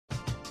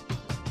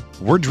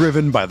We're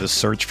driven by the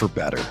search for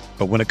better.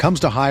 But when it comes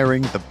to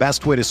hiring, the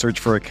best way to search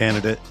for a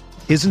candidate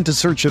isn't to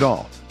search at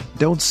all.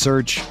 Don't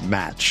search,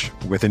 match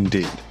with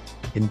Indeed.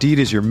 Indeed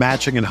is your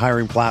matching and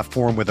hiring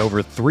platform with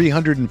over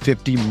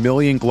 350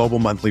 million global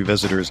monthly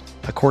visitors,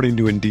 according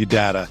to Indeed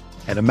data,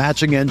 and a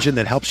matching engine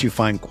that helps you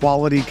find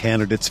quality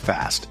candidates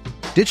fast.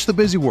 Ditch the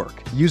busy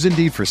work. Use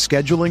Indeed for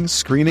scheduling,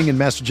 screening, and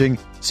messaging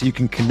so you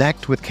can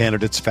connect with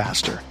candidates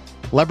faster.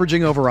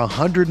 Leveraging over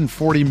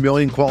 140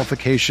 million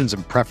qualifications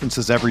and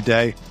preferences every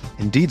day,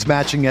 Indeed's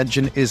matching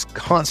engine is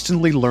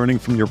constantly learning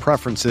from your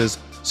preferences,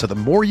 so the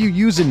more you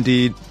use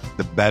Indeed,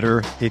 the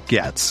better it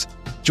gets.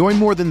 Join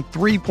more than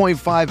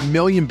 3.5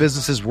 million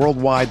businesses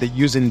worldwide that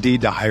use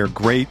Indeed to hire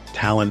great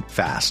talent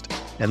fast.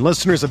 And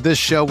listeners of this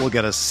show will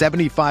get a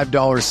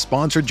 $75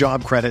 sponsored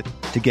job credit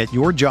to get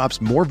your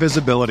jobs more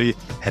visibility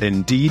at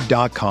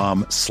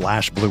Indeed.com/Blue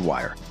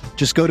Wire.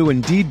 Just go to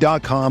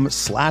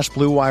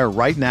Indeed.com/Blue Wire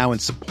right now and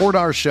support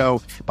our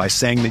show by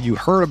saying that you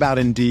heard about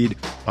Indeed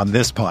on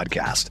this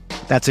podcast.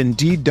 That's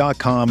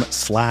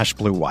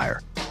Indeed.com/Blue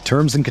Wire.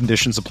 Terms and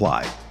conditions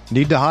apply.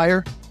 Need to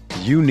hire?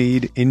 You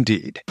need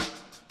Indeed.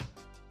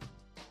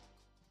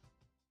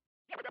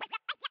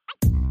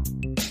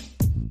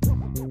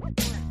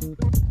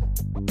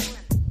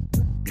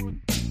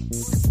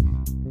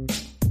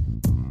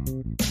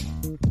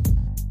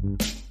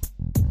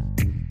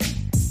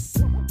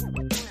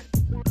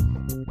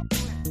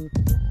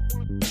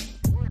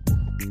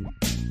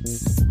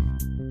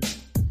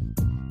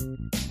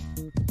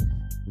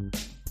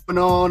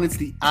 On. It's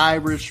the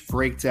Irish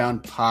Breakdown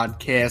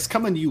podcast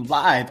coming to you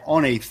live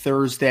on a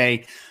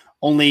Thursday,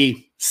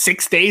 only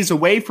 6 days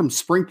away from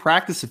spring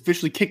practice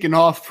officially kicking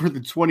off for the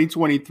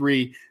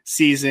 2023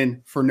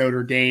 season for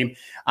Notre Dame.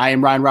 I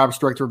am Ryan Roberts,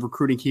 Director of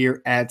Recruiting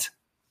here at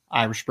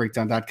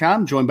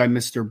irishbreakdown.com, joined by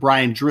Mr.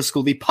 Brian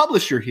Driscoll, the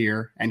publisher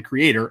here and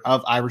creator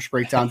of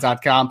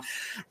irishbreakdown.com.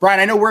 Brian,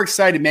 I know we're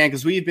excited, man,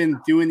 because we've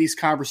been doing these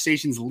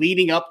conversations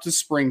leading up to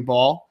spring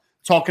ball,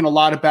 talking a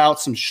lot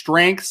about some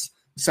strengths,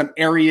 some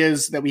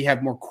areas that we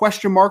have more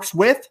question marks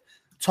with,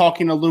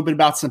 talking a little bit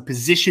about some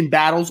position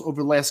battles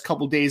over the last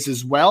couple of days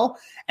as well.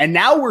 And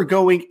now we're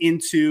going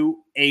into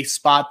a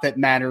spot that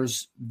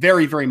matters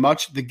very, very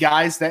much. The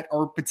guys that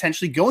are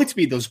potentially going to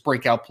be those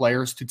breakout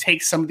players to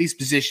take some of these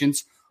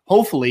positions,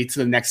 hopefully to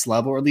the next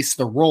level, or at least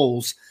the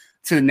roles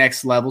to the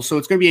next level. So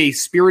it's going to be a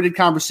spirited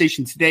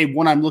conversation today,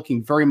 one I'm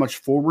looking very much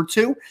forward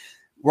to.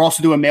 We're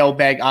also doing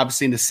mailbag,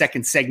 obviously, in the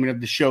second segment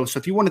of the show. So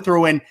if you want to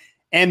throw in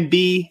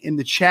MB in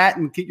the chat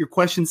and get your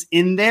questions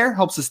in there,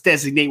 helps us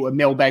designate what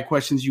mailbag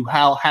questions you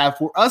have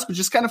for us, but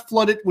just kind of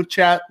flood it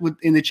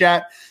in the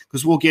chat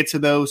because we'll get to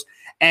those.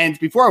 And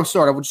before I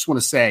start, I would just want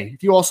to say,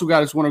 if you also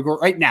guys want to go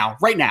right now,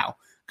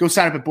 go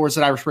sign up at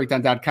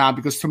boards.irishbreakdown.com,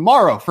 because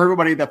tomorrow, for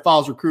everybody that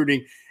follows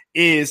recruiting,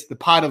 is the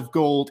Pot of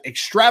Gold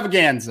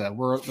extravaganza.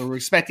 We're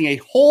expecting a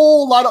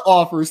whole lot of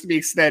offers to be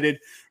extended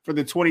for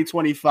the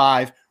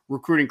 2025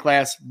 recruiting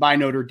class by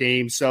Notre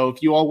Dame. So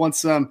if you all want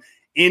some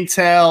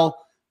intel,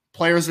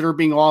 players that are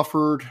being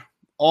offered,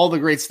 all the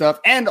great stuff.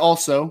 And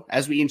also,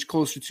 as we inch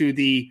closer to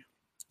the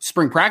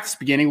spring practice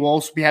beginning, we'll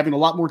also be having a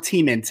lot more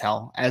team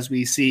intel as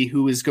we see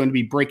who is going to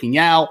be breaking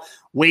out,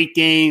 weight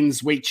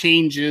gains, weight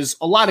changes,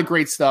 a lot of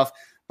great stuff.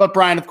 But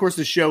Brian, of course,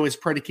 the show is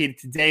predicated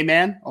today,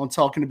 man, on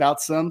talking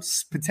about some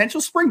potential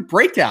spring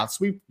breakouts.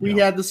 We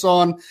had this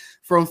on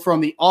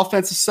from the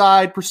offensive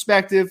side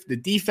perspective, the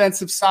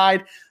defensive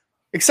side.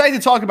 Excited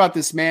to talk about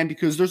this, man,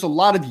 because there's a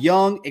lot of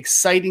young,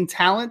 exciting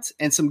talent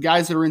and some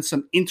guys that are in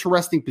some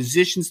interesting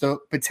positions to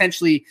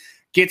potentially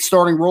get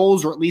starting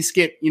roles, or at least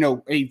get,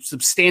 a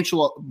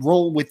substantial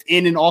role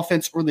within an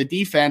offense or the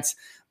defense.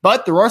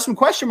 But there are some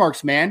question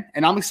marks, man,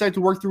 and I'm excited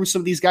to work through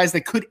some of these guys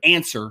that could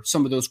answer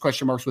some of those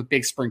question marks with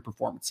big spring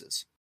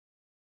performances.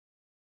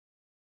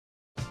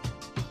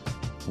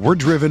 We're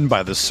driven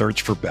by the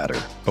search for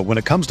better. But when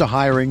it comes to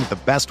hiring, the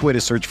best way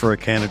to search for a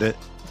candidate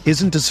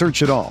isn't to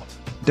search at all.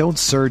 Don't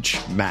search,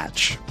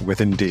 match with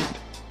Indeed.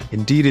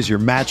 Indeed is your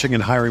matching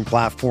and hiring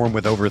platform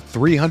with over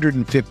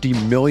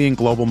 350 million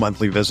global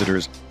monthly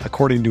visitors,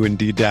 according to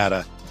Indeed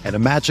data, and a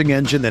matching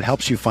engine that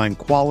helps you find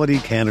quality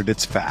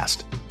candidates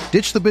fast.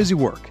 Ditch the busy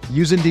work.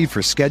 Use Indeed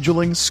for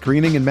scheduling,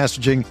 screening, and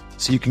messaging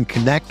so you can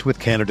connect with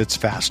candidates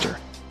faster.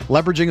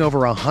 Leveraging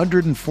over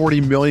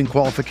 140 million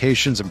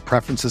qualifications and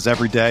preferences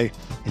every day,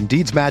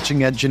 Indeed's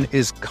matching engine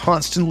is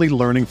constantly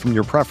learning from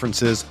your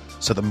preferences,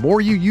 so the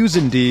more you use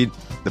Indeed,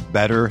 the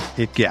better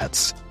it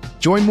gets.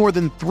 Join more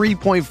than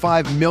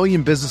 3.5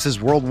 million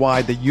businesses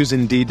worldwide that use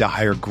Indeed to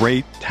hire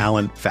great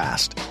talent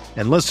fast.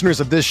 And listeners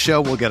of this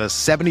show will get a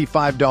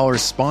 $75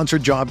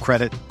 sponsored job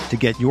credit to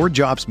get your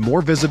jobs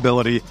more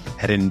visibility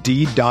at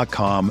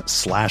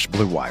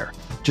Indeed.com/Blue Wire.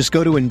 Just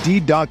go to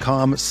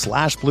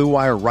Indeed.com/Blue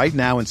Wire right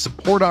now and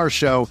support our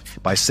show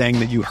by saying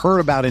that you heard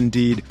about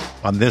Indeed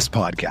on this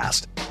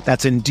podcast.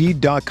 That's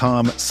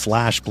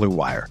Indeed.com/Blue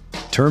Wire.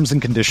 Terms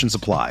and conditions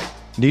apply.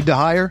 Need to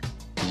hire?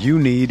 You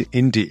need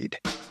Indeed.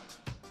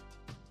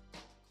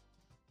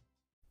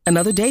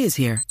 Another day is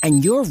here,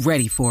 and you're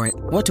ready for it.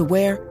 What to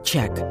wear?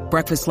 Check.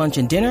 Breakfast, lunch,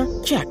 and dinner?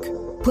 Check.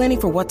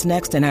 Planning for what's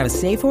next and how to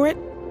save for it?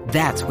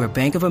 That's where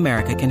Bank of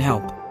America can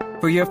help.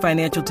 For your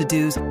financial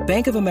to-dos,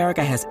 Bank of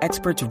America has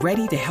experts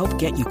ready to help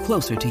get you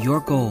closer to your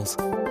goals.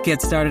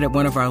 Get started at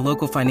one of our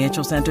local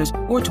financial centers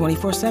or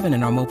 24/7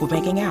 in our mobile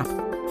banking app.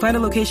 Find a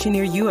location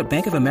near you at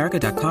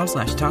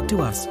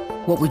bankofamerica.com/talktous.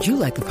 What would you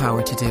like the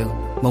power to do?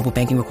 Mobile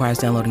banking requires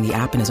downloading the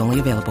app and is only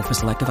available for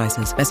select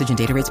devices. Message and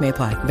data rates may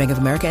apply. Bank of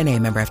America N.A.,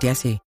 member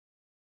FDIC.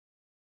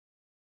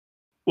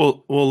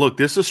 Well, look,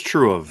 this is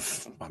true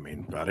of,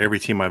 about every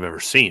team I've ever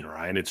seen,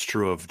 right? It's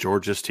true of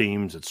Georgia's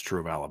teams. It's true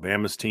of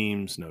Alabama's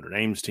teams, Notre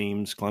Dame's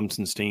teams,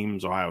 Clemson's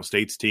teams, Ohio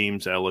State's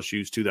teams,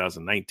 LSU's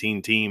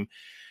 2019 team.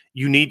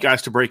 You need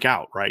guys to break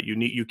out, right?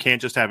 You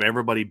can't just have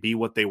everybody be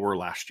what they were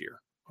last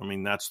year.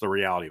 That's the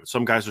reality of it.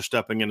 Some guys are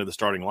stepping into the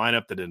starting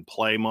lineup that didn't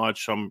play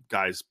much. Some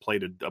guys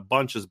played a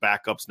bunch as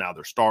backups. Now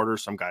they're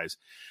starters. Some guys,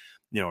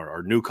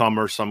 are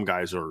newcomers. Some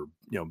guys are,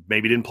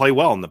 maybe didn't play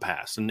well in the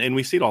past. And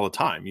we see it all the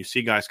time. You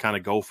see guys kind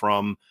of go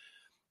from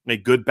a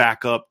good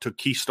backup to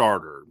key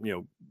starter,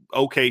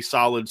 okay,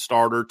 solid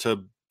starter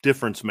to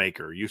difference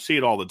maker. You see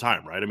it all the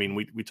time, right?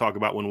 We talk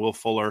about when Will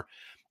Fuller,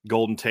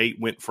 Golden Tate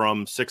went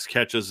from 6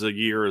 catches a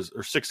year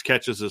or 6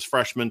 catches as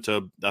freshmen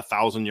to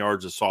 1,000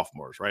 yards as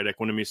sophomores, right?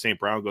 Equinemi St.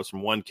 Brown goes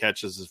from 1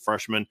 catch as a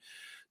freshman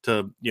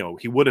to,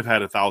 he would have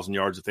had 1,000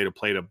 yards if they'd have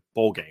played a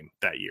bowl game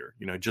that year,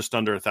 just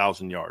under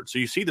 1,000 yards. So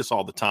you see this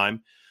all the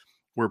time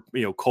where,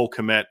 Cole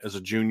Kmet as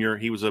a junior,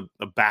 he was a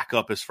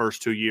backup his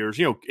first 2 years,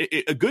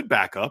 a good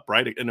backup,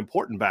 right? An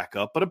important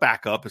backup, but a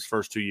backup his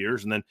first 2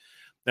 years. And then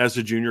as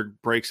a junior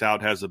breaks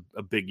out, has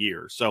a big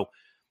year. So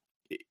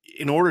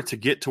in order to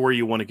get to where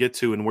you want to get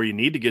to and where you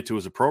need to get to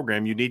as a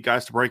program, you need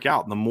guys to break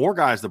out. And the more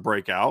guys that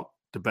break out,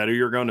 the better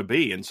you're going to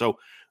be. And so,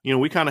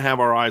 we kind of have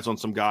our eyes on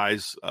some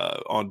guys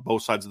on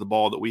both sides of the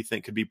ball that we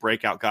think could be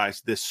breakout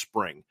guys this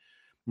spring.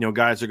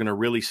 Guys are going to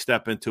really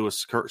step into a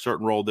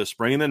certain role this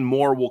spring, and then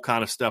more will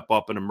kind of step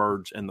up and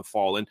emerge in the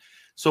fall. And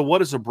so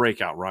what is a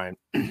breakout, Ryan?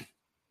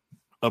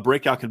 A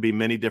breakout can be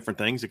many different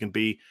things. It can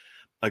be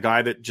a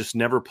guy that just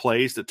never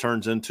plays that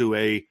turns into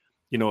a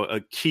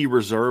key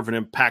reserve, an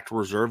impact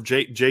reserve.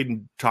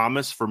 Jaden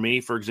Thomas, for me,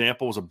 for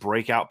example, was a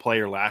breakout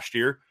player last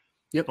year.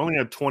 Yep. Only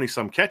had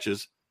 20-some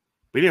catches,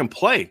 but he didn't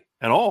play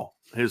at all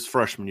his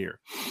freshman year.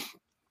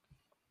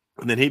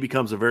 And then he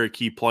becomes a very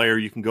key player.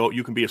 You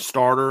can be a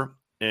starter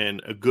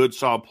and a good,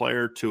 solid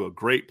player to a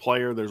great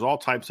player. There's all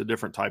types of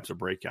different types of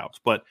breakouts,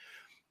 but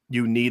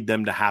you need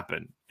them to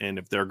happen. And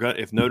if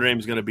Notre Dame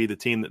is going to be the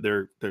team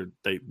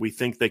that we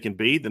think they can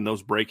be, then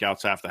those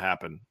breakouts have to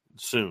happen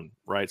soon,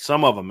 right?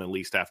 Some of them at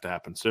least have to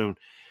happen soon.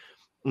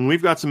 And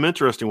we've got some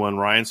interesting one,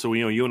 Ryan. So,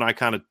 you and I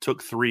kind of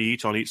took 3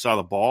 each on each side of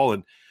the ball,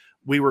 and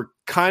we were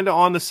kind of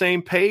on the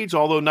same page,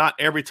 although not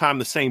every time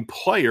the same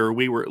player.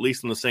 We were at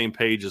least on the same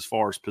page as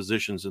far as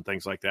positions and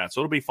things like that.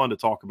 So it'll be fun to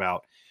talk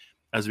about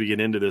as we get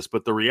into this.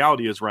 But the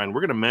reality is, Ryan, we're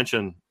going to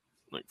mention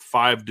like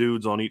 5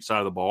 dudes on each side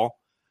of the ball.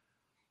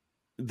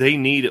 They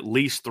need at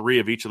least 3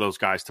 of each of those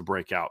guys to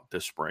break out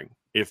this spring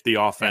if the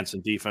offense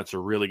and defense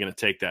are really going to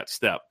take that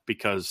step,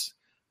 because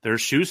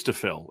there's shoes to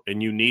fill,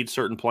 and you need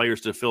certain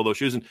players to fill those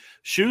shoes. And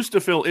shoes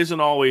to fill isn't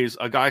always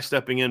a guy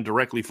stepping in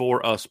directly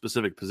for a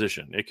specific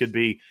position. It could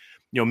be,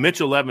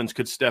 Mitchell Evans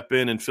could step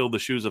in and fill the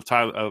shoes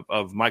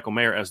of Michael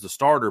Mayer as the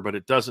starter, but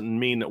it doesn't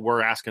mean that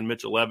we're asking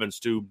Mitchell Evans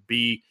to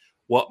be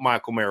what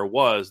Michael Mayer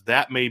was.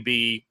 That may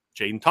be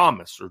Jaden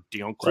Thomas or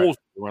Deion Coles,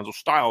 or Lorenzo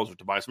Styles, or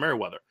Tobias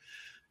Merriweather.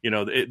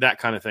 That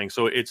kind of thing.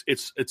 So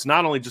it's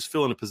not only just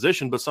filling a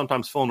position, but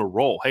sometimes filling a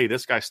role. Hey,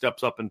 this guy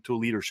steps up into a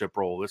leadership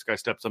role. This guy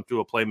steps up to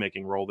a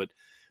playmaking role that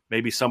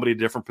maybe somebody in a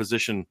different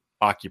position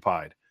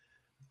occupied.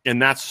 And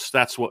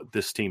that's what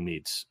this team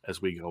needs as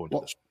we go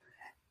into this.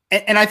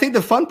 And I think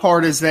the fun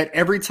part is that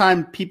every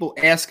time people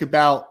ask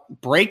about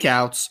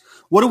breakouts,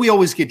 what do we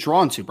always get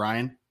drawn to,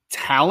 Brian?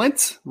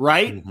 Talent,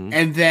 right? Mm-hmm.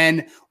 And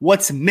then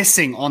what's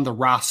missing on the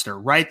roster,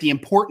 right? The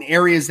important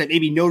areas that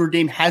maybe Notre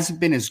Dame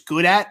hasn't been as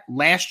good at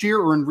last year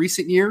or in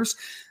recent years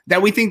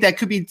that we think that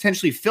could be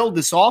potentially filled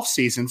this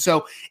offseason.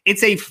 So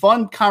it's a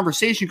fun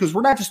conversation because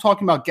we're not just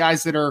talking about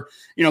guys that are,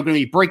 going to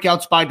be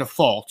breakouts by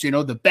default,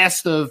 the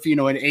best of,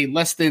 a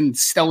less than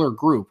stellar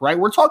group, right?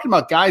 We're talking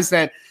about guys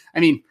that,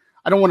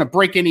 I don't want to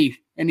break any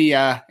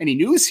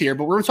news here,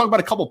 but we're going to talk about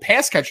a couple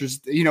pass catchers,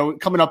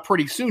 coming up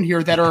pretty soon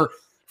here that are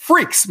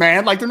freaks,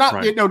 man. Like they're not,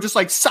 right, just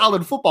like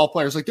solid football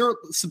players. Like they're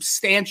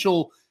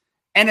substantial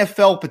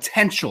NFL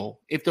potential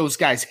if those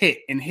guys hit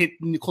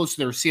close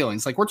to their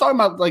ceilings. Like we're talking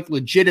about like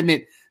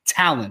legitimate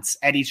talents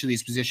at each of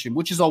these positions,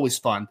 which is always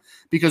fun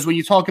because when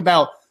you talk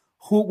about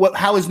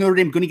how is Notre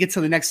Dame going to get to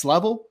the next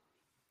level?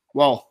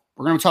 Well,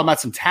 we're going to talk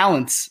about some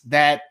talents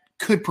that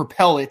could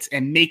propel it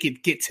and make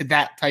it get to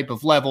that type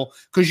of level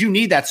because you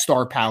need that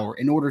star power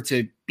in order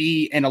to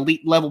be an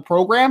elite level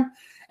program.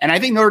 And I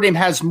think Notre Dame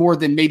has more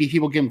than maybe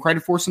people give them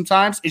credit for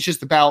sometimes. It's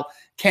just about,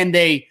 can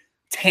they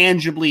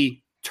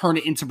tangibly turn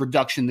it into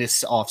production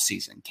this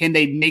offseason? Can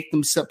they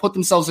put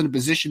themselves in a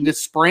position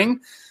this spring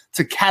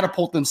to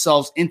catapult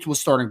themselves into a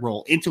starting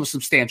role, into a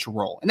substantial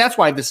role? And that's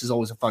why this is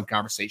always a fun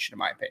conversation, in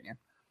my opinion.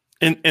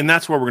 And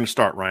that's where we're going to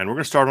start, Ryan. We're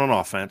going to start on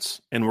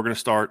offense, and we're going to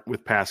start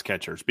with pass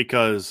catchers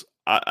because,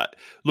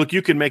 look,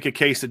 you can make a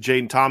case that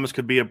Jaden Thomas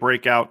could be a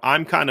breakout.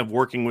 I'm kind of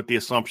working with the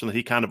assumption that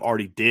he kind of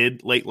already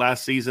did late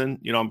last season.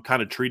 I'm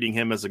kind of treating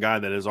him as a guy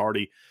that has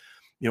already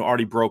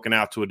broken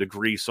out to a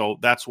degree. So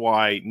that's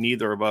why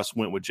neither of us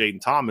went with Jaden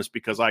Thomas,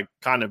 because I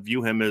kind of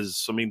view him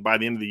as, by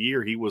the end of the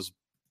year, he was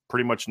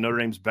pretty much Notre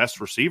Dame's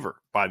best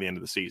receiver by the end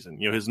of the season.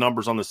 His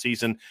numbers on the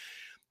season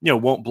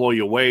won't blow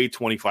you away,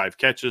 25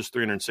 catches,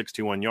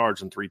 361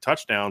 yards, and 3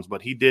 touchdowns,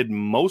 but he did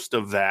most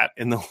of that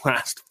in the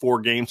last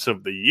 4 games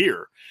of the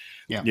year.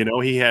 Yeah.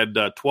 He had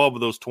 12 of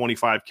those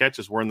 25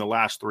 catches were in the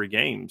last 3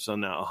 games,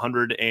 and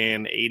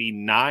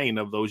 189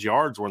 of those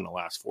yards were in the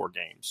last 4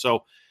 games.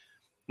 So,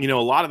 a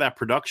lot of that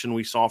production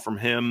we saw from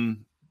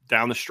him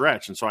down the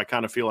stretch, and so I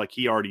kind of feel like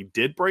he already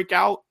did break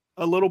out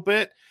a little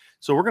bit.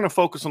 So we're going to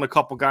focus on a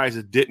couple guys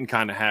that didn't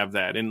kind of have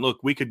that. And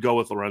look, we could go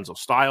with Lorenzo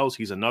Styles.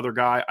 He's another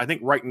guy. I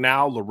think right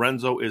now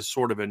Lorenzo is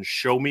sort of in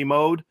show me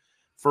mode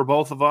for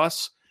both of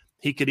us.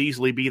 He could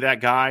easily be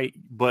that guy.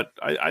 But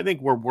I think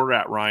where we're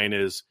at, Ryan,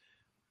 is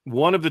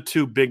one of the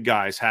 2 big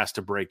guys has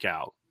to break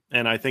out.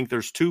 And I think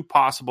there's 2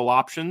 possible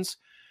options.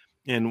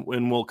 And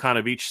we'll kind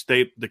of each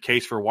state the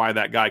case for why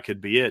that guy could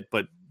be it.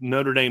 But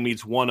Notre Dame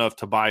needs one of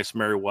Tobias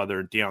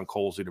Merriweather and Deion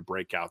Colzie to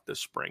break out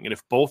this spring. And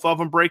if both of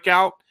them break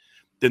out,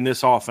 then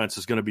this offense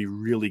is going to be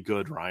really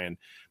good, Ryan.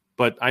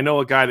 But I know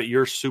a guy that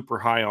you're super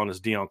high on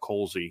is Deion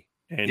Colzie,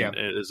 and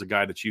is a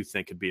guy that you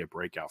think could be a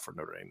breakout for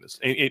Notre Dame.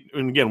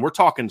 And again, we're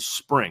talking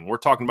spring. We're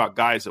talking about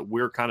guys that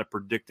we're kind of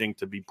predicting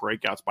to be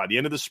breakouts. By the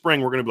end of the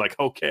spring, we're going to be like,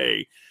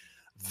 okay,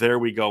 there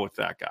we go with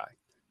that guy.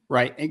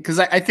 Right. Because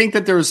I think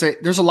that there's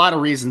a lot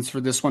of reasons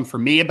for this one for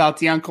me about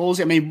Deion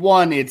Colzie.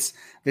 One, it's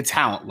the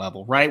talent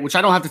level, right? Which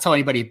I don't have to tell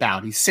anybody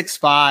about. He's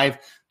 6'5",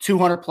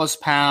 200 plus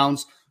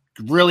pounds,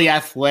 really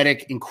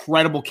athletic,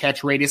 incredible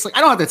catch radius.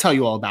 I don't have to tell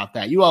you all about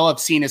that. You all have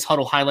seen his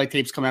huddle highlight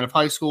tapes come out of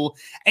high school,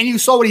 and you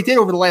saw what he did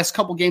over the last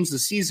couple games of the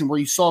season where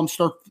you saw him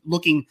start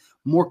looking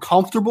more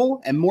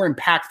comfortable and more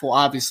impactful,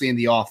 obviously, in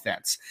the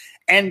offense.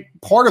 And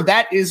part of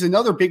that is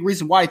another big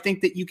reason why I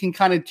think that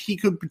he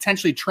could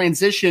potentially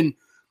transition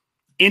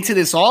into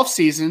this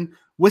offseason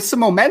with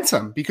some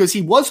momentum, because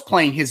he was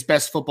playing his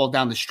best football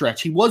down the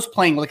stretch. He was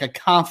playing like a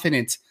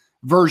confident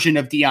version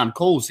of Deion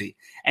Colzie.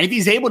 And if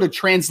he's able to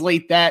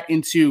translate that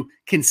into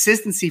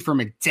consistency from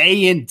a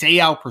day in, day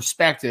out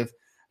perspective,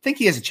 I think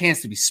he has a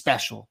chance to be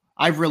special.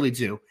 I really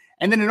do.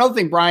 And then another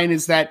thing, Brian,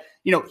 is that,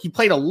 he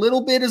played a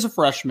little bit as a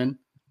freshman,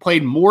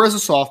 played more as a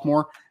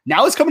sophomore.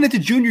 Now he's coming into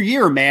junior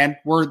year, man,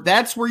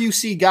 that's where you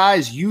see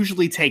guys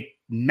usually take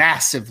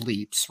massive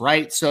leaps,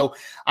 right? So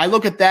I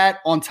look at that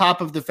on top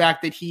of the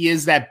fact that he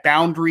is that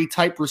boundary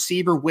type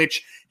receiver,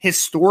 which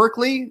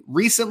historically,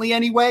 recently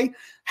anyway,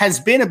 has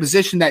been a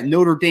position that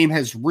Notre Dame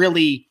has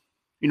really,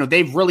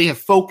 they've really have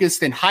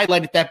focused and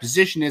highlighted that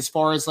position as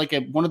far as like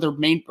one of their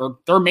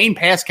main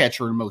pass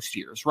catcher in most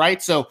years,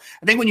 right? So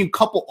I think when you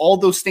couple all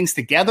those things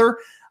together,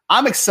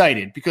 I'm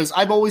excited because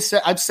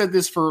I've said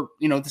this for,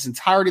 this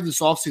entirety of this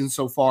offseason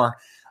so far.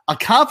 A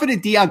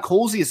confident Deion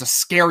Colzie is a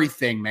scary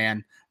thing,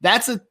 man.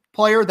 That's a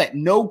player that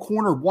no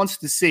corner wants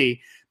to see,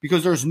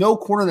 because there's no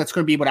corner that's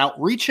going to be able to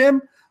outreach him.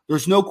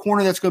 There's no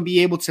corner that's going to be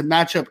able to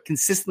match up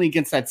consistently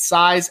against that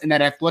size and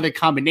that athletic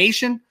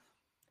combination.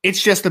 It's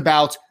just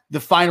about the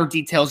finer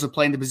details of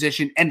playing the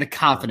position and the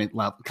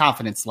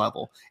confidence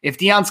level. If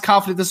Deion's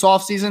confident this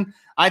offseason,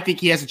 I think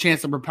he has a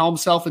chance to propel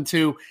himself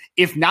into,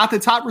 if not the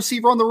top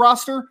receiver on the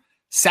roster,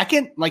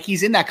 second. Like,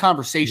 he's in that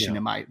conversation,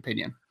 in my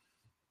opinion.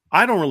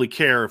 I don't really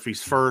care if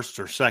he's first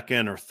or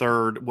second or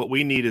third. What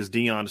we need is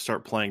Deion to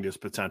start playing to his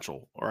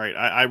potential. All right.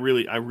 I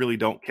really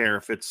don't care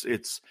if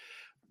it's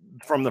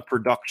from the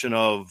production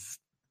of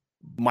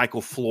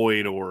Michael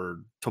Floyd or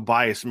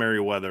Tobias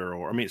Merriweather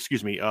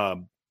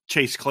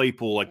Chase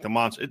Claypool, like the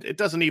monster. It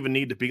doesn't even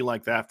need to be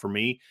like that for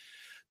me.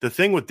 The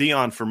thing with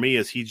Deion for me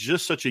is he's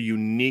just such a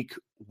unique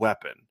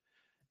weapon.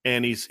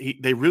 And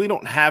they really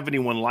don't have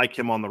anyone like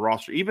him on the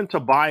roster. Even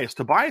Tobias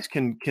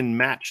can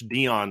match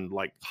Deion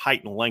like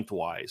height and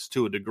lengthwise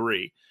to a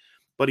degree,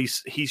 but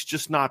he's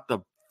just not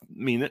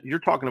you're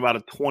talking about a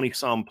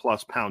 20-some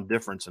plus pound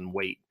difference in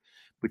weight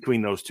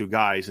between those two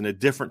guys and a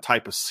different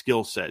type of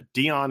skill set.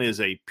 Deion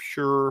is a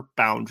pure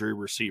boundary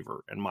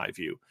receiver in my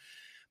view,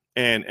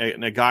 and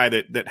a guy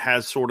that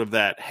has sort of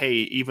that, hey,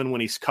 even when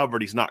he's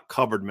covered, he's not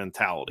covered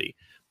mentality.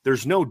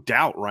 There's no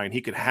doubt, Ryan,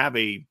 he could have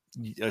a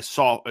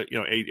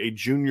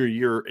junior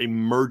year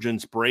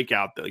emergence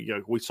breakout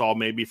that we saw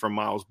maybe from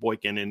Miles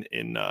Boykin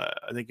in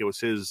I think it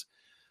was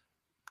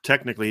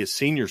technically his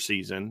senior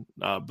season,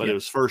 but it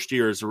was first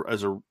year as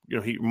a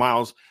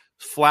Miles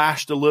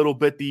flashed a little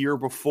bit the year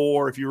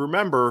before. If you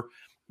remember,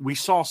 we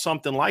saw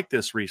something like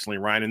this recently,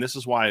 Ryan, and this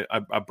is why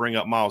I bring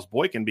up Miles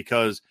Boykin,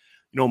 because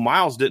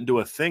Miles didn't do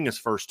a thing his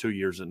first 2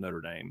 years at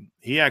Notre Dame.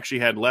 He actually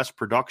had less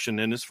production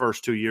in his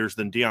first 2 years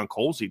than Deion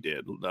Colzie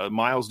did.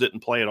 Miles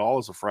didn't play at all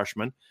as a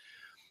freshman,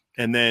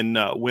 and then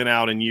went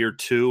out in year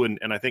 2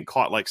 and I think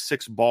caught like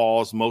 6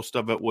 balls. Most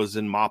of it was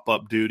in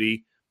mop-up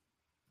duty.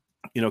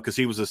 because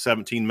he was a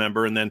 17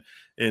 member. And then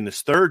in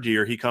his third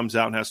year, he comes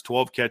out and has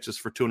 12 catches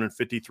for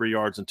 253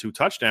 yards and 2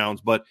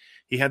 touchdowns. But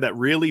he had that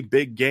really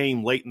big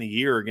game late in the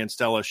year against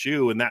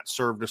LSU, and that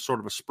served as sort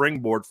of a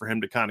springboard for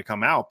him to kind of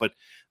come out. But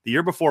the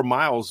year before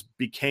Miles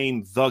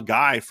became the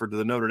guy for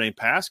the Notre Dame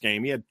pass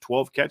game, he had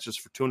 12 catches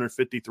for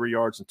 253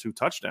 yards and 2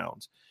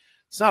 touchdowns.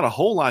 It's not a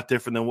whole lot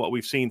different than what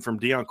we've seen from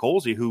Deion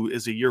Colsey, who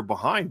is a year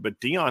behind. But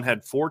Deion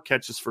had 4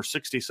 catches for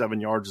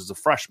 67 yards as a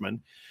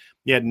freshman.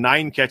 He had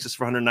 9 catches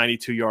for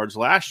 192 yards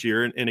last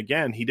year. And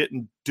again, he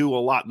didn't do a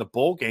lot in the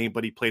bowl game,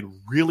 but he played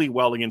really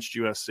well against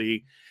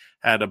USC,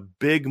 had a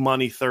big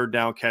money third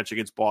down catch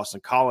against Boston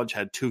College,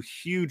 had 2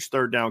 huge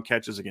third down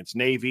catches against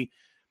Navy.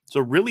 So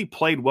really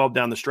played well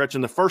down the stretch.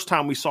 And the first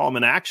time we saw him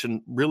in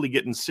action, really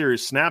getting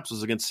serious snaps,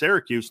 was against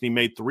Syracuse, and he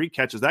made 3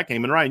 catches that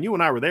game. And Ryan, you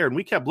and I were there, and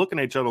we kept looking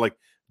at each other like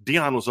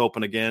Deion was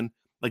open again.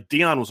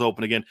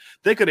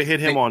 They could have hit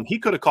him he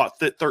could have caught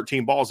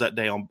 13 balls that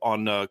day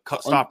on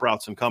stop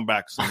routes and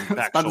comebacks and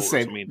back shoulders.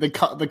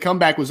 The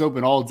comeback was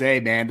open all day,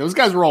 man. Those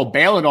guys were all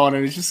bailing on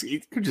it. You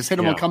could just hit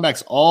him on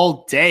comebacks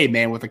all day,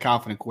 man, with a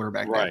confident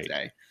quarterback that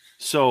day.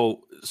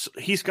 So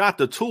he's got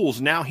the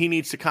tools. Now he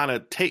needs to kind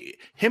of take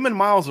 – him and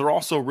Miles are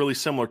also really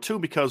similar too,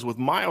 because with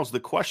Miles,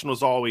 the question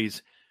was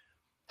always,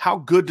 how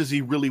good does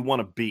he really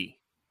want to be?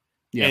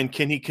 Yeah. And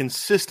can he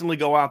consistently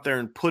go out there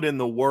and put in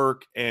the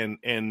work and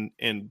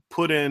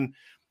put in,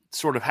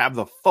 sort of have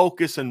the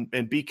focus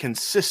and be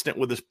consistent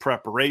with his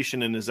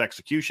preparation and his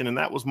execution? And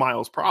that was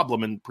Miles'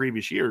 problem in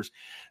previous years.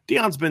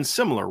 Deion's been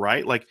similar,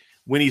 right? Like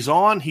when he's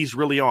on, he's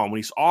really on. When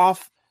he's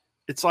off,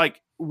 it's like,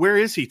 where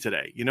is he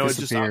today? It's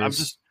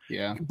just,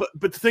 But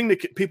the thing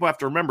that people have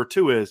to remember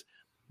too is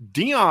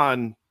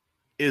Deion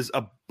is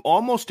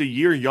almost a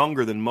year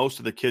younger than most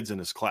of the kids in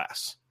his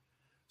class.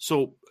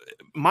 So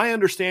my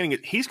understanding is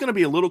he's going to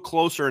be a little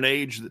closer in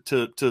age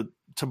to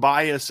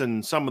Tobias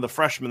and some of the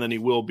freshmen than he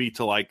will be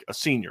to like a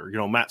senior,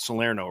 Matt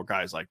Salerno or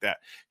guys like that.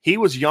 He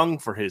was young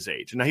for his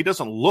age. Now he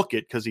doesn't look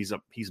it because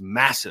he's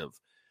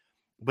massive,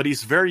 but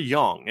he's very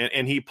young.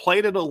 And he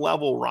played at a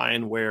level,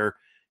 Ryan, where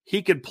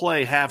he could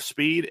play half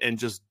speed and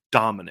just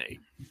dominate.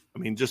 I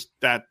mean, just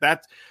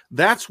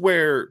that's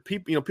where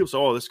people say,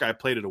 oh, this guy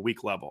played at a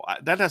weak level.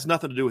 That has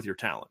nothing to do with your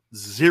talent.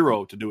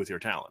 Zero to do with your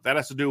talent. That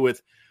has to do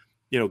with,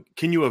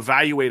 can you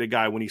evaluate a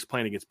guy when he's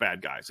playing against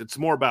bad guys? It's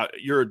more about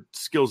your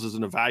skills as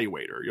an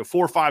evaluator.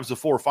 4-5 is a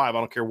 4-5. I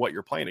don't care what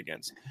you're playing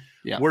against.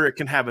 Yeah. Where it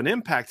can have an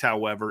impact,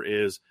 however,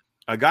 is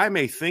a guy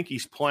may think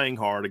he's playing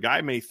hard. A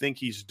guy may think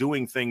he's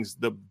doing things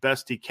the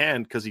best he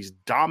can because he's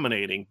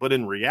dominating. But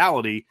in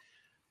reality,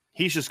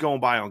 he's just going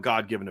by on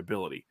God-given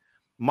ability.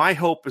 My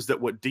hope is that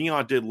what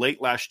Deion did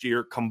late last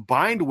year,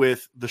 combined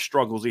with the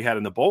struggles he had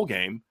in the bowl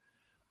game,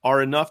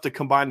 are enough to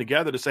combine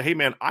together to say, hey,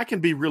 man, I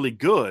can be really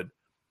good,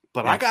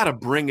 but I got to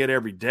bring it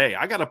every day.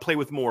 I got to play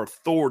with more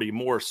authority,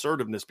 more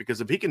assertiveness, because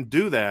if he can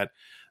do that,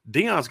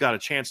 Deion's got a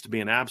chance to be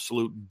an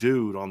absolute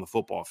dude on the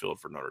football field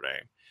for Notre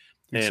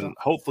Dame. And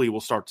hopefully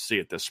we'll start to see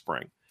it this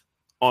spring.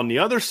 On the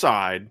other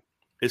side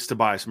is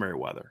Tobias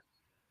Merriweather.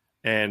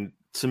 And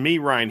to me,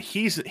 Ryan,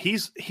 he's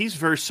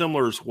very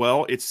similar as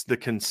well. It's the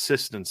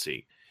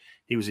consistency.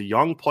 He was a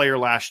young player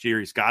last year.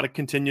 He's got to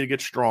continue to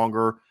get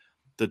stronger.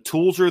 The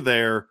tools are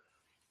there.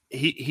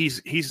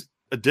 He's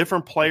a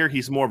different player.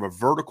 He's more of a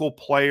vertical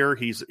player.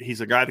 He's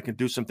a guy that can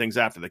do some things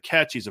after the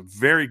catch. He's a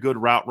very good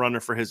route runner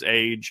for his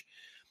age.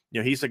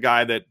 He's a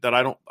guy that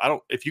I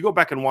don't. If you go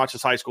back and watch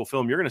his high school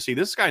film, you're going to see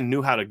this guy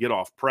knew how to get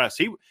off press.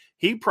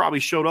 He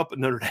probably showed up at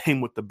Notre Dame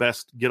with the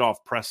best get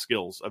off press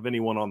skills of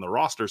anyone on the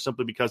roster,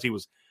 simply because he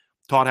was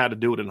taught how to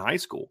do it in high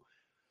school.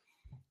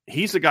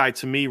 He's a guy,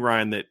 to me,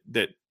 Ryan,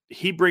 that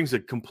he brings a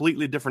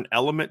completely different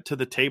element to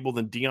the table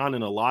than Deion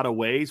in a lot of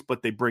ways,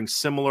 but they bring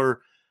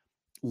similar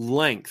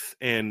length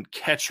and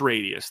catch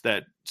radius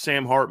that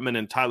Sam Hartman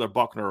and Tyler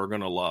Buckner are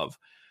going to love.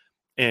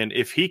 And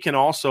if he can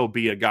also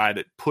be a guy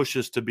that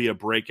pushes to be a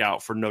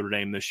breakout for Notre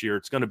Dame this year,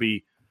 it's going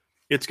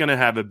to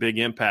have a big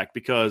impact,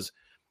 because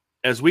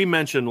as we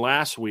mentioned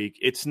last week,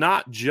 it's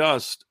not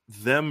just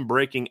them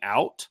breaking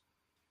out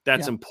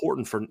that's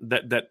important for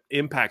that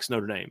impacts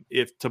Notre Dame.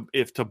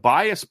 If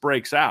Tobias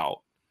breaks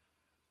out,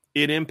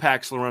 it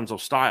impacts Lorenzo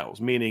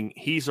Styles, meaning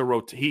he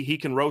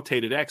can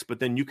rotate at X, but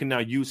then you can now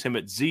use him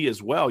at Z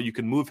as well. You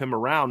can move him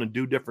around and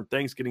do different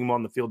things, getting him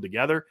on the field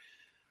together.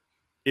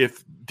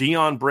 If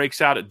Deion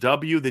breaks out at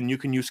W, then you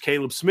can use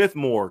Caleb Smith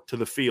more to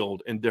the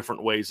field in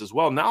different ways as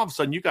well. Now, all of a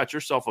sudden, you got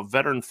yourself a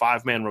veteran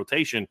 5-man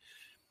rotation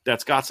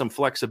that's got some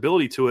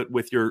flexibility to it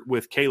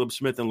with Caleb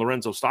Smith and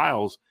Lorenzo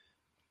Styles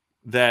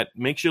that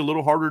makes you a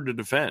little harder to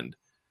defend.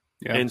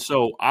 Yeah. And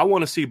so I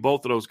want to see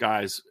both of those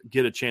guys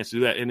get a chance to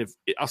do that. And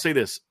I'll say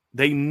this,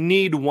 they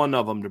need one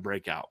of them to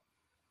break out.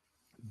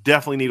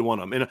 Definitely need one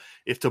of them. And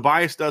if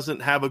Tobias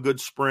doesn't have a good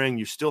spring,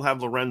 you still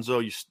have Lorenzo.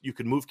 You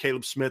can move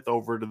Caleb Smith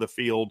over to the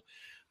field.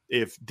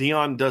 If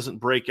Deion doesn't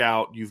break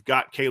out, you've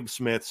got Caleb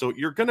Smith. So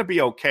you're going to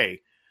be okay.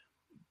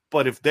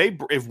 But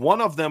if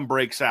one of them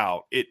breaks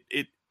out,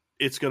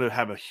 it's going to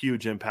have a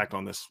huge impact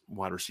on this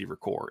wide receiver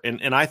core.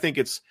 And I think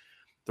it's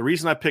the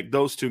reason I picked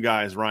those two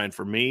guys, Ryan,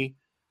 for me,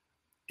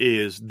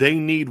 is they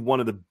need one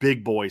of the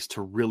big boys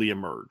to really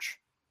emerge.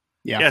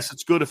 Yeah. Yes,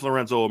 it's good if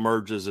Lorenzo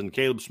emerges, and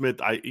Caleb Smith,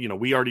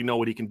 we already know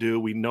what he can do.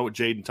 We know what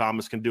Jaden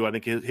Thomas can do. I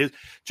think his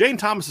Jaden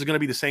Thomas is going to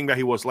be the same guy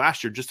he was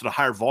last year, just at a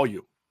higher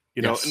volume.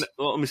 Yes. And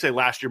let me say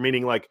last year,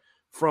 meaning like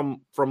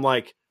from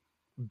like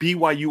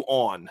BYU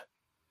on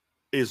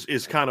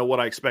is kind of what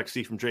I expect to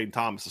see from Jaden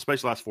Thomas,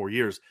 especially last 4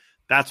 years.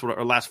 That's what,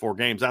 or last 4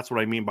 games. That's what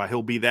I mean by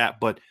he'll be that,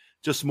 but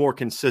just more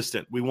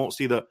consistent. We won't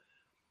see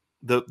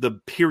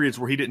the periods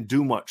where he didn't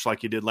do much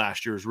like he did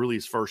last year is really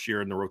his first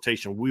year in the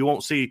rotation. We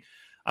won't see,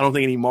 I don't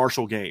think, any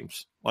Marshall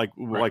games like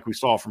we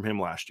saw from him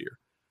last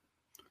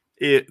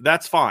year.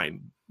 That's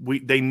fine.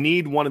 They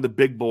need one of the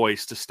big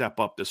boys to step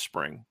up this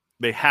spring.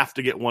 They have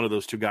to get one of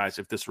those two guys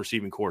if this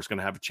receiving core is going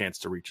to have a chance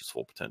to reach its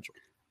full potential.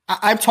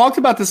 I've talked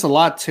about this a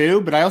lot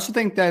too, but I also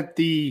think that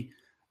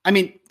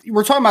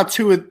we're talking about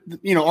two of,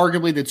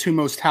 arguably the two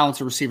most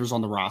talented receivers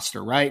on the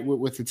roster, right?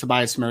 With the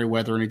Tobias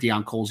Merriweather and a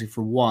Deion Colzie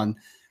for one.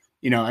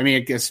 I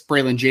guess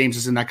Braylon James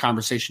is in that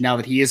conversation now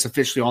that he is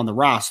officially on the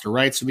roster,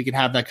 right? So we can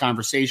have that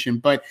conversation.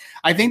 But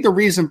I think the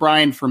reason,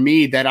 Brian, for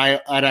me, that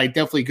I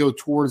definitely go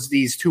towards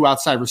these two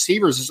outside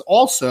receivers is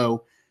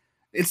also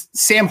it's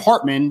Sam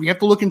Hartman. We have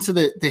to look into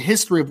the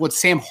history of what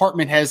Sam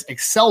Hartman has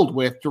excelled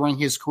with during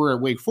his career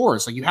at Wake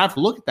Forest. Like, you have to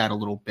look at that a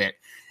little bit.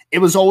 It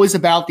was always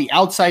about the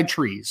outside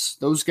trees,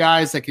 those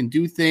guys that can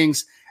do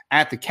things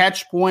at the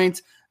catch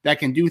point, that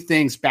can do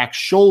things back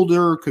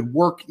shoulder, could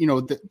work,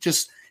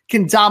 just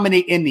can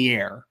dominate in the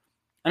air.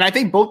 And I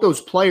think both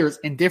those players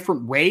in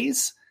different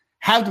ways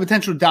have the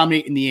potential to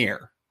dominate in the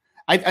air.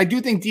 I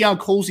do think Deion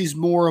Colzie's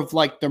more of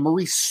like the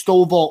Maurice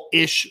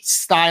Stovall-ish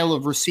style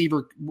of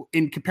receiver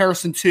in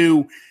comparison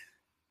to,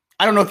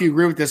 I don't know if you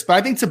agree with this, but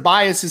I think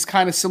Tobias is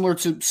kind of similar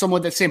to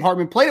someone that Sam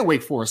Hartman played at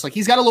Wake Forest. Like,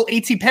 he's got a little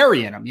A.T.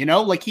 Perry in him,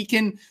 like he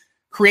can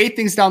create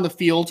things down the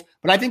field.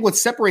 But I think what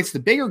separates the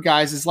bigger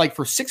guys is, like,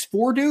 for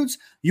 6'4" dudes,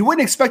 you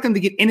wouldn't expect them to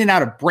get in and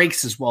out of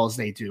breaks as well as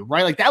they do,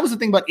 right? Like, that was the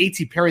thing about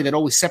A.T. Perry that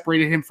always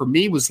separated him from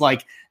me, was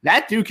like,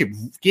 that dude could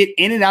get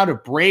in and out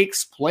of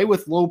breaks, play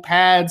with low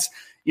pads,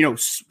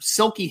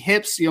 silky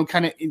hips,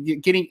 kind of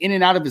getting in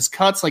and out of his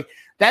cuts. Like,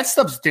 that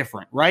stuff's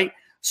different, right?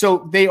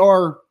 So they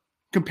are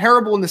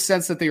comparable in the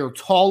sense that they are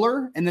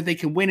taller and that they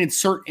can win in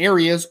certain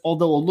areas,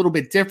 although a little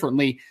bit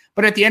differently.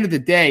 But at the end of the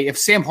day, if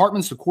Sam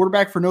Hartman's the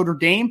quarterback for Notre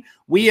Dame,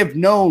 we have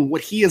known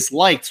what he has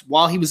liked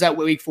while he was at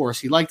Wake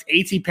Forest. He liked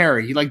A.T.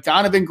 Perry. He liked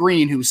Donovan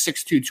Green, who was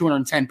 6'2",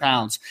 210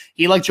 pounds.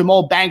 He liked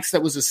Jamal Banks,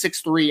 that was a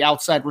 6'3"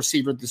 outside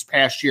receiver this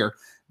past year.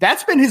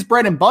 That's been his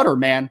bread and butter,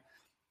 man.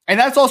 And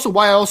that's also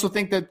why I also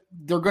think that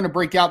they're going to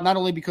break out, not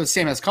only because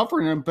Sam has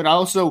comfort in him, but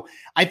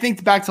I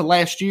think back to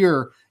last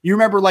year, you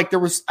remember, like, there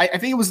was, I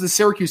think it was the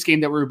Syracuse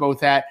game that we were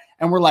both at,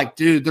 and we're like,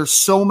 dude, there's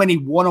so many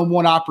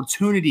one-on-one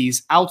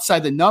opportunities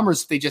outside the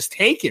numbers if they just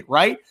take it,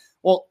 right?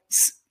 Well,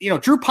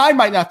 Drew Pine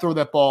might not throw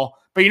that ball,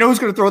 but who's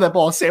going to throw that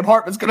ball? Sam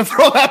Hartman's going to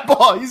throw that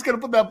ball. He's going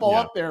to put that ball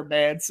up there,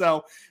 man.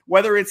 So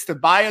whether it's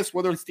Tobias,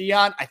 whether it's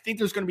Deion, I think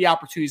there's going to be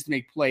opportunities to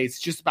make plays.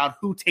 It's just about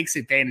who takes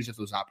advantage of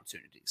those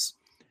opportunities.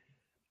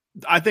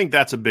 I think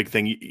that's a big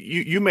thing.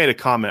 You made a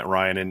comment,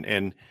 Ryan,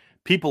 and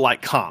people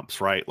like comps,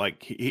 right?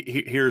 Like,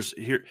 here's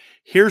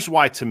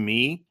why, to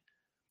me,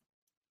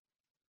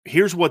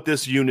 here's what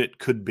this unit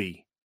could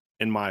be,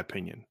 in my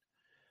opinion.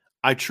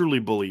 I truly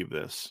believe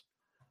this.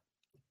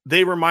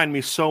 They remind me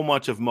so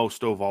much of Mo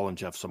Stovall and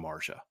Jeff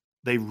Samardzija.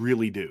 They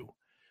really do.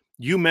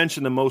 You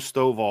mentioned the Mo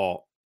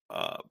Stovall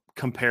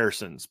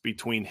comparisons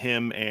between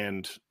him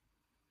and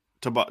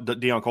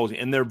Deion Colzie,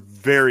 and they're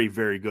very,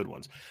 very good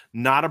ones.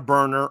 Not a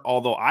burner,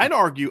 although I'd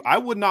argue I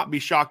would not be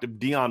shocked if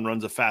Deion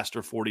runs a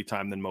faster 40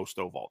 time than Mo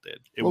Stovall did.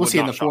 What was he,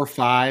 in the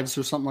 4.5s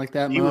or something like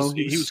that? He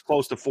was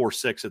close to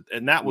 4.6,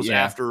 and that was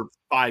after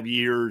 5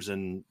 years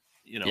and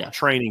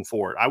training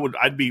for it.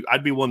 I'd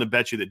be willing to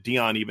bet you that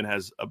Deion even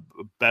has a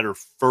better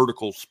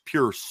vertical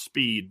pure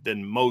speed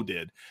than Mo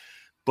did,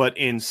 but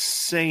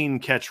insane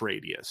catch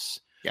radius,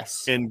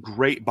 and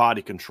great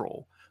body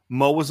control.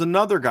 Mo was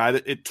another guy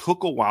that it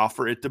took a while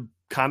for it to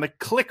kind of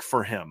click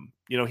for him.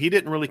 He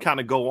didn't really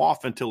kind of go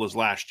off until his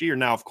last year.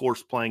 Now, of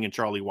course, playing in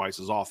Charlie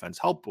Weiss's offense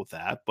helped with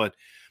that, but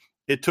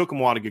it took him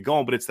a while to get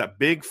going. But it's that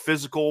big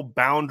physical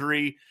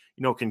boundary,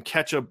 can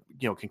catch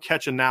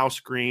a now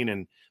screen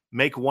and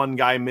make one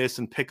guy miss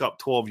and pick up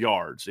 12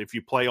 yards. If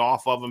you play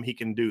off of him, he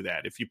can do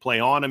that. If you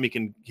play on him, he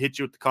can hit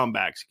you with the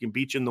comebacks. He can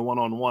beat you in the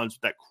one-on-ones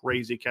with that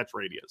crazy catch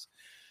radius.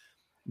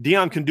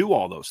 Deion can do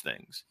all those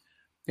things.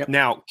 Yep.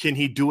 Now, can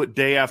he do it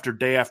day after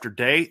day after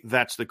day?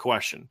 That's the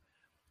question.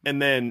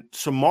 And then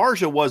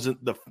Samardzija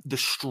wasn't the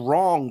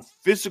strong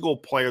physical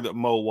player that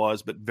Mo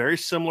was, but very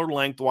similar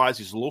lengthwise.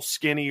 He's a little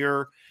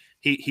skinnier.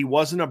 He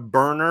wasn't a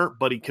burner,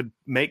 but he could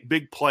make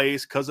big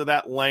plays because of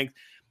that length.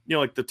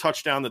 Like the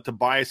touchdown that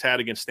Tobias had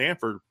against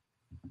Stanford.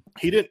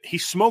 He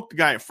smoked the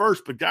guy at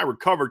first, but guy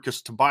recovered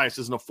because Tobias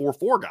isn't a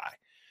 4.4 guy,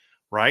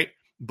 right?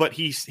 But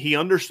he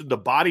understood the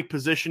body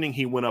positioning.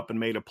 He went up and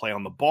made a play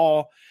on the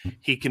ball.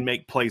 He can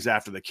make plays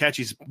after the catch.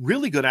 He's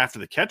really good after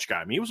the catch guy.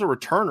 I mean, he was a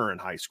returner in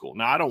high school.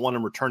 Now, I don't want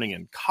him returning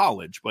in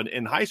college, but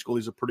in high school,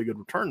 he's a pretty good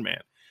return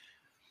man.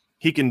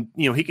 he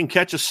can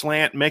catch a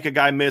slant, make a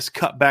guy miss,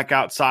 cut back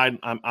outside.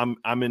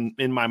 I'm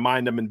in my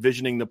mind, I'm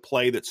envisioning the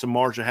play that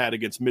Samardzija had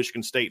against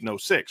Michigan State in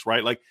 06,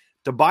 right? Like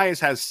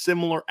Tobias has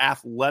similar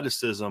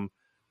athleticism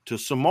to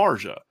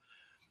Samardzija.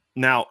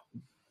 Now,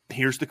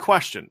 here's the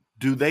question.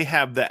 Do they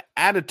have the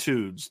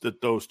attitudes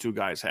that those two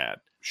guys had?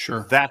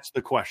 Sure. That's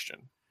the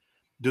question.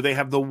 Do they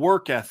have the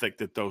work ethic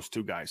that those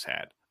two guys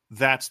had?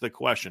 That's the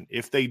question.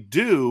 If they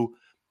do,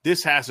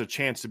 this has a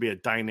chance to be a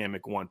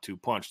dynamic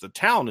 1-2 punch. The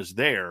talent is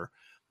there.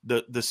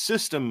 The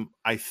system,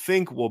 I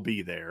think, will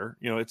be there.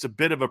 It's a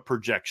bit of a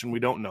projection. We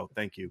don't know.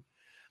 Thank you.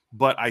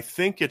 But I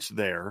think it's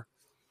there.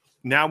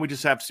 Now we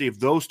just have to see if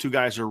those two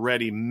guys are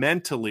ready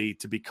mentally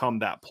to become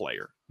that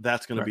player.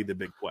 That's going to be the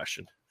big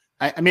question.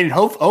 I mean,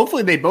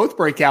 hopefully they both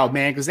break out,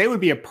 man, because they would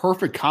be a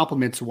perfect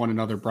complement to one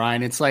another,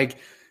 Brian. It's like,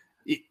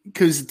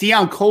 because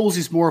Deion Coles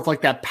is more of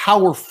like that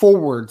power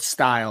forward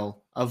style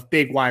of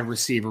big wide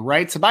receiver,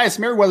 right? Tobias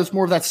Merriweather's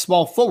more of that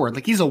small forward.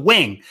 Like he's a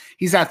wing.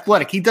 He's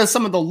athletic. He does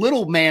some of the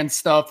little man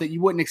stuff that you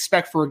wouldn't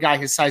expect for a guy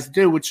his size to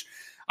do, which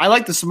I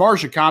like the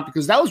Samardzija comp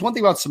because that was one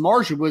thing about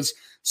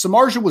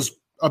Samardzija was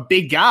a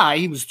big guy.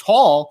 He was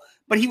tall,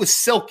 but he was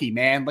silky,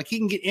 man. Like he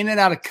can get in and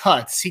out of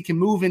cuts. He can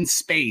move in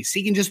space.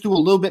 He can just do a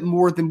little bit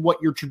more than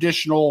what your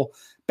traditional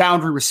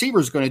boundary receiver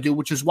is going to do,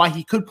 which is why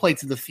he could play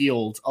to the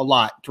field a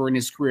lot during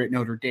his career at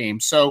Notre Dame.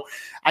 So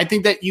I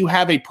think that you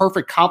have a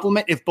perfect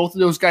complement if both of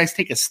those guys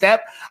take a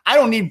step. I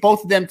don't need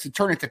both of them to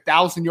turn into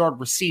 1,000-yard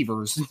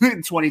receivers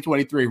in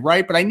 2023,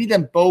 right? But I need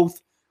them both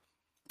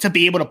to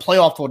be able to play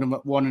off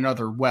one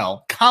another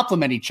well,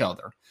 complement each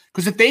other.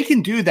 Because if they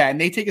can do that and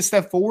they take a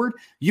step forward,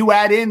 you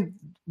add in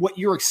what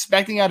you're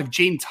expecting out of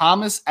Jaden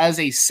Thomas as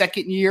a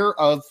second year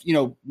of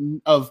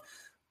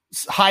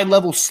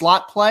high-level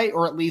slot play,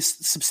 or at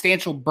least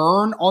substantial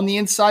burn on the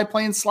inside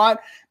playing slot,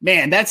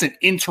 man, that's an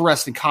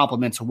interesting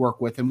compliment to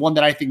work with and one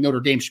that I think Notre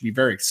Dame should be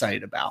very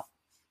excited about.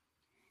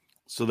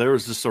 So there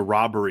was just a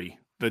robbery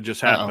that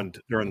just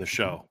happened during the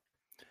show.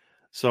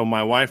 So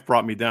my wife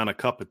brought me down a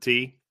cup of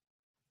tea,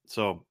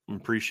 so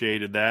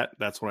appreciated that.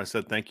 That's what I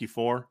said thank you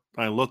for.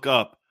 I look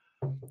up,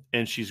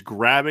 and she's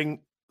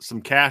grabbing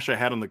some cash I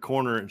had on the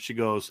corner, and she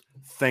goes,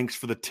 "Thanks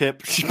for the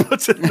tip." She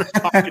puts it in her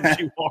pocket and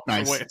she walks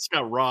Nice. away. It's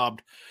got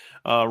robbed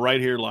right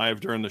here live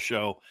during the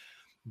show.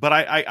 But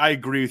I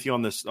agree with you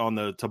on this, on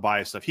the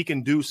Tobias stuff. He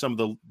can do some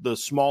of the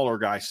smaller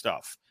guy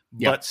stuff,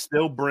 but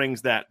still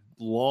brings that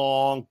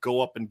long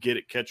go up and get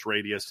it catch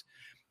radius.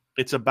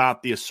 It's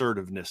about the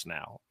assertiveness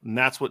now, and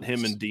that's what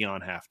him and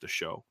Deion have to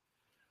show.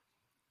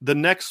 The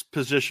next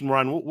position,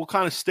 Ryan, we'll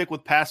kind of stick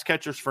with pass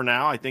catchers for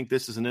now. I think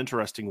this is an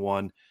interesting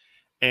one.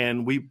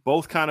 And we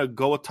both kind of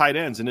go with tight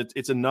ends. And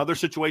it's another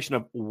situation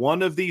of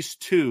one of these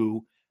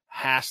two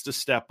has to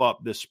step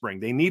up this spring.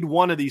 They need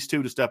one of these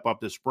two to step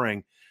up this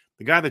spring.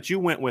 The guy that you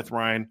went with,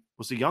 Ryan,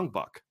 was a young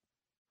buck.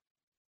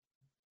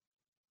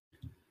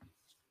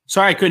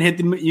 Sorry, I couldn't hit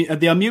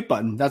the unmute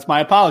button. That's my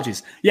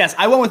apologies. Yes,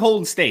 I went with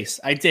Holden Stace.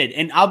 I did.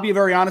 And I'll be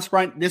very honest,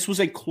 Brian, this was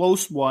a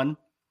close one.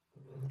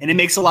 And it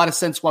makes a lot of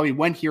sense why we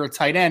went here at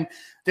tight end.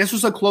 This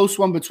was a close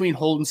one between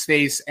Holden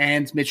Stace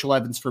and Mitchell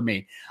Evans for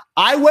me.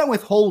 I went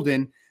with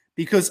Holden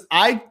because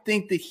I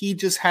think that he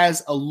just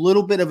has a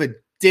little bit of a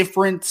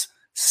different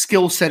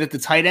skill set at the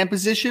tight end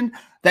position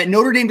that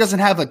Notre Dame doesn't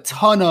have a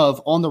ton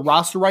of on the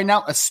roster right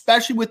now,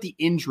 especially with the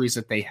injuries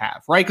that they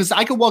have, right? Because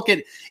I could look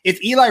at,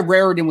 if Eli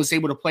Raridan was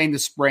able to play in the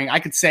spring, I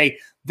could say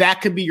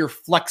that could be your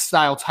flex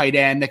style tight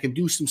end that can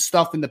do some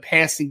stuff in the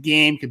passing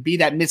game, could be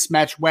that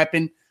mismatch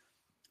weapon.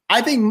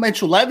 I think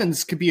Mitchell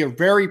Evans could be a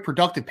very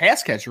productive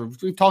pass catcher.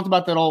 We've talked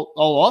about that all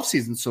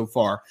offseason so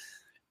far.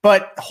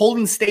 But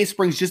Holden Stace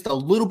brings just a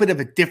little bit of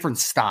a different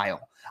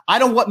style. I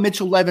don't want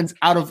Mitchell Evans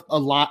out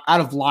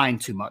of line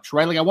too much,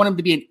 right? Like I want him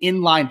to be an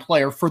inline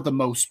player for the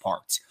most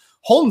parts.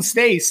 Holden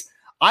Stace,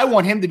 I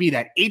want him to be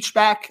that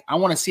H-back. I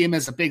want to see him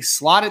as a big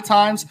slot at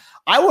times.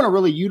 I want to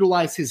really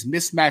utilize his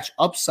mismatch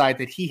upside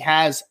that he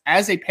has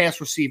as a pass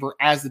receiver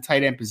as the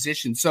tight end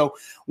position. So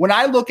when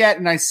I look at it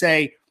and I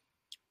say,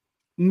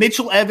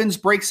 Mitchell Evans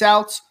breaks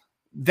out,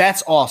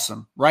 that's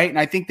awesome, right? And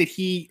I think that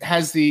he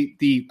has the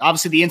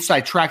obviously the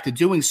inside track to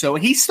doing so,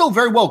 and he still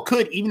very well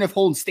could, even if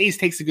Holden Stace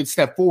takes a good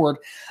step forward.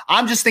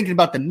 I'm just thinking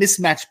about the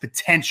mismatch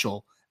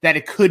potential that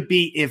it could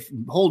be if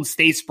Holden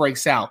Stace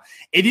breaks out.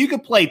 If you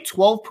could play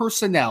 12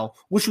 personnel,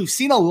 which we've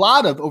seen a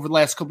lot of over the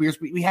last couple of years,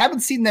 but we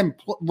haven't seen them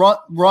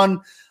run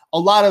a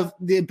lot of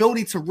the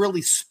ability to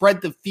really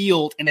spread the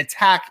field and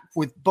attack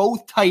with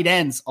both tight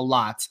ends a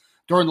lot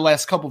during the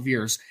last couple of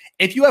years.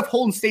 If you have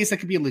Holden Stace that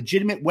could be a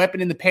legitimate weapon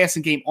in the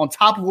passing game on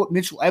top of what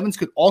Mitchell Evans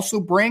could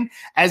also bring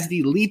as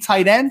the lead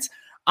tight end,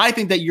 I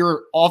think that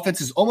your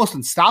offense is almost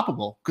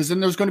unstoppable, because then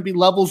there's going to be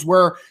levels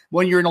where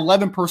when you're in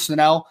 11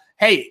 personnel,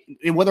 hey,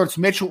 whether it's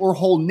Mitchell or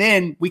Holden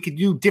in, we could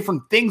do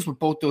different things with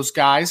both those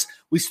guys.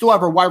 We still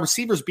have our wide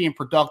receivers being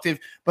productive,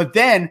 but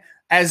then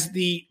as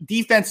the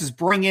defenses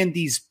bring in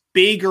these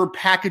bigger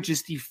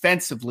packages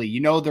defensively,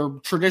 their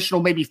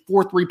traditional maybe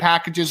 4-3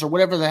 packages or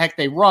whatever the heck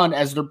they run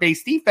as their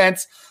base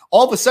defense,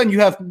 all of a sudden you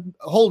have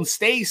Holden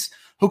Stace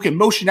who can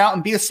motion out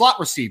and be a slot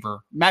receiver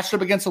matched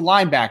up against a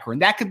linebacker.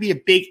 And that could be a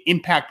big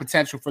impact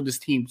potential for this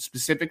team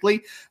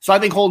specifically. So I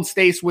think Holden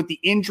Stace, with the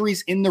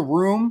injuries in the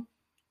room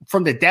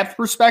from the depth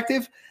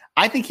perspective,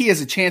 I think he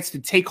has a chance to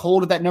take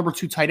hold of that number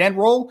 2 tight end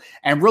role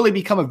and really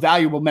become a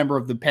valuable member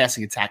of the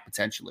passing attack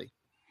potentially.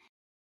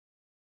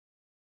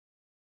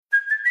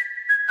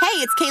 Hey,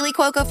 it's Kaylee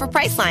Cuoco for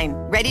Priceline.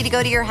 Ready to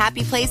go to your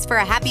happy place for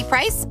a happy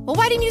price? Well,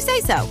 why didn't you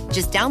say so?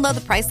 Just download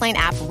the Priceline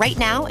app right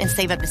now and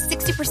save up to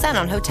 60%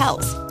 on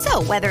hotels.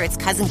 So whether it's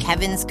Cousin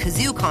Kevin's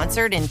Kazoo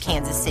Concert in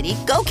Kansas City,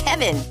 go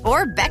Kevin,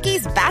 or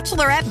Becky's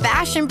Bachelorette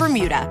Bash in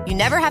Bermuda, you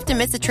never have to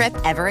miss a trip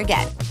ever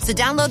again. So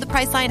download the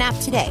Priceline app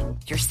today.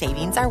 Your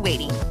savings are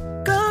waiting.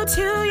 Go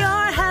to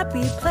your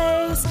happy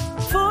place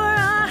for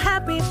a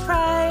happy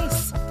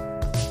price.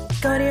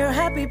 Go to your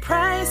happy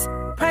price,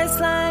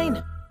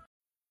 Priceline.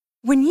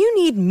 When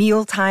you need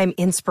mealtime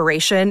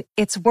inspiration,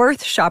 it's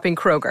worth shopping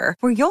Kroger,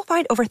 where you'll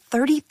find over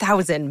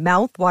 30,000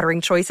 mouth-watering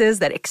choices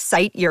that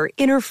excite your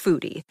inner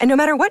foodie. And no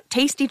matter what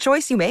tasty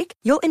choice you make,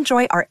 you'll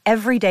enjoy our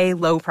everyday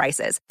low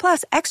prices,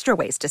 plus extra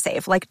ways to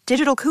save, like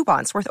digital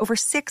coupons worth over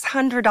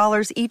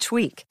 $600 each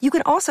week. You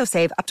can also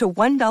save up to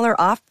 $1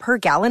 off per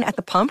gallon at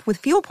the pump with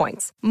fuel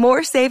points.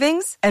 More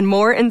savings and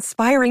more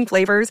inspiring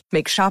flavors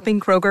make shopping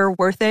Kroger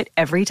worth it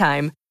every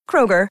time.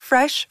 Kroger,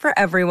 fresh for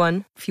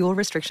everyone. Fuel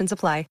restrictions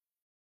apply.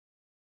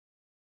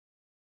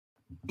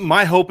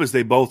 My hope is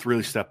they both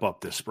really step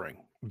up this spring,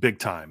 big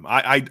time.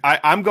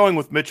 I'm going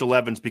with Mitchell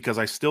Evans because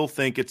I still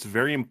think it's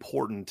very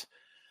important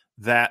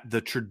that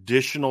the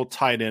traditional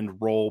tight end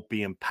role be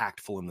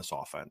impactful in this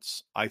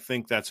offense. I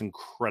think that's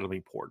incredibly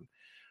important.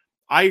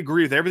 I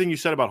agree with everything you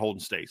said about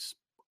Holden Stace.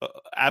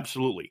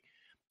 Absolutely.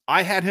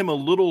 I had him a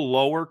little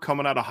lower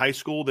coming out of high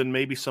school than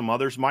maybe some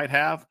others might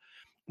have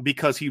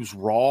because he was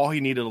raw. He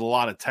needed a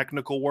lot of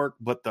technical work,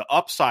 but the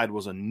upside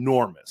was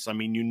enormous. I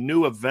mean, you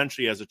knew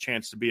eventually he has a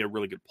chance to be a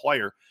really good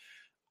player.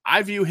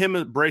 I view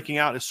him breaking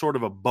out as sort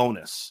of a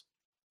bonus,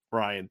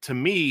 Ryan. To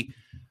me,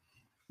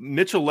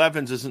 Mitchell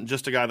Evans isn't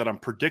just a guy that I'm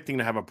predicting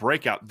to have a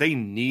breakout. They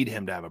need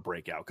him to have a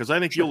breakout because I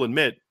think you'll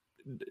admit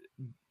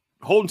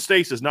Holden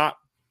Stace is not,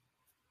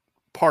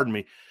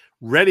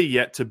 ready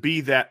yet to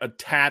be that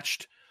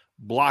attached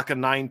block of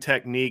 9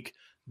 technique,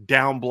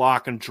 down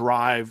block and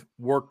drive,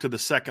 work to the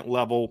second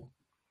level,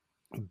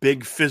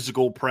 big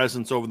physical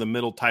presence over the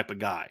middle type of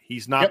guy.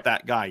 He's not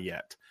that guy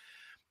yet.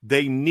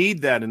 They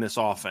need that in this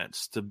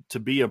offense to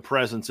be a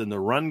presence in the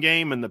run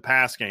game and the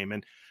pass game.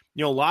 And,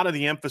 a lot of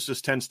the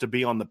emphasis tends to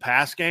be on the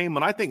pass game,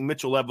 and I think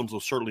Mitchell Evans will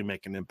certainly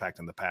make an impact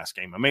in the pass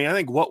game. I mean, I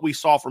think what we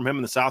saw from him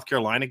in the South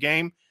Carolina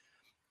game,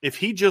 if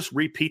he just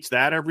repeats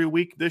that every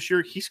week this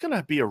year, he's going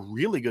to be a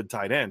really good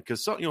tight end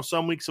because,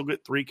 some weeks he'll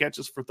get 3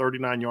 catches for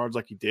 39 yards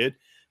like he did.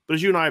 But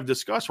as you and I have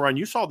discussed, Ryan,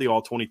 you saw the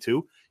all-22.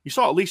 You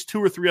saw at least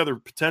 2 or 3 other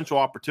potential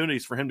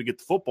opportunities for him to get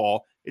the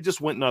football. It just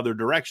went in other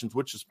directions,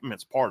 which is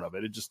it's part of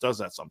it. It just does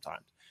that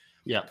sometimes.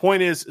 Yeah.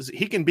 Point is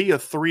he can be a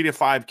 3 to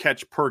 5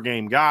 catch per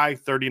game guy,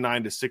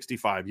 39 to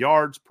 65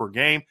 yards per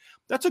game.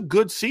 That's a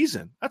good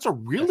season. That's a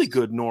really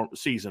good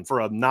season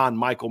for a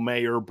non-Michael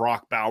Mayer,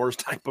 Brock Bowers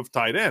type of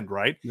tight end,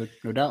 right?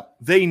 No doubt.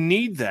 They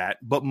need that.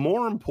 But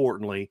more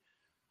importantly,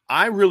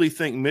 I really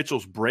think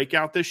Mitchell's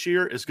breakout this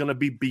year is going to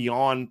be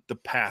beyond the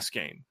pass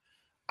game.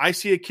 I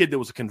see a kid that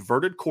was a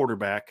converted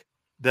quarterback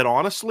that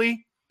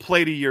honestly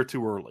played a year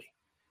too early.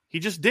 He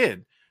just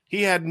did.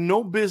 He had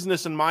no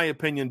business, in my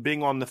opinion,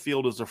 being on the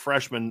field as a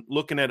freshman,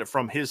 looking at it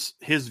from his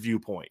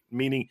viewpoint,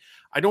 meaning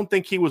I don't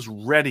think he was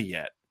ready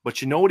yet.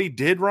 But you know what he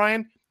did,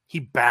 Ryan? He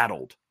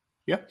battled.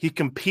 Yeah. He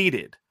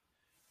competed,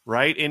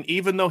 right? And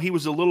even though he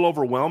was a little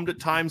overwhelmed at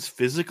times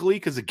physically,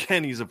 because,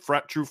 again, he's a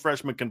true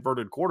freshman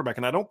converted quarterback,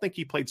 and I don't think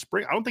he played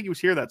spring. I don't think he was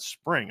here that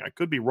spring. I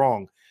could be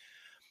wrong.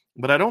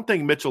 But I don't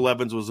think Mitchell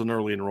Evans was an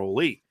early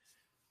enrollee.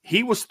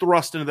 He was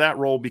thrust into that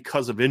role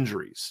because of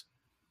injuries.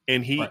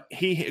 And he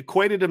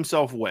equated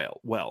himself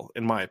well,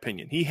 in my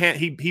opinion. He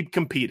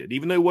competed.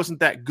 Even though he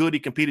wasn't that good, he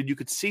competed. You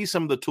could see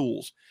some of the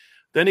tools.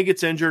 Then he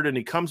gets injured, and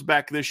he comes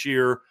back this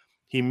year.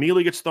 He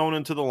immediately gets thrown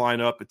into the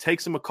lineup. It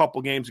takes him a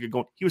couple games to get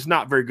going. He was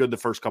not very good the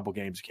first couple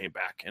games he came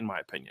back, in my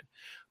opinion.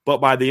 But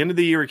by the end of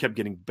the year, he kept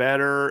getting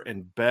better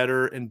and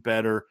better and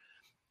better.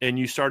 And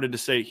you started to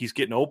say he's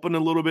getting open a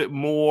little bit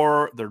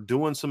more. They're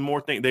doing some more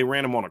things. They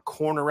ran him on a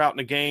corner out in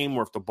the game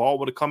where if the ball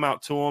would have come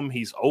out to him,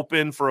 he's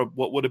open for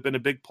what would have been a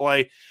big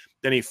play.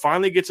 Then he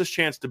finally gets his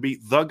chance to be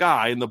the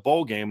guy in the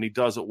bowl game, and he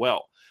does it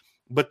well.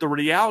 But the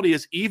reality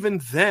is,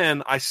 even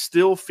then, I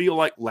still feel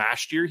like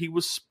last year he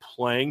was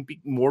playing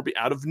more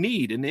out of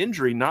need and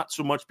injury, not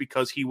so much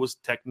because he was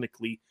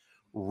technically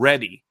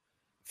ready,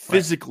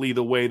 physically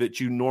the way that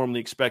you normally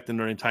expect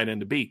a tight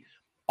end to be.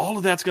 All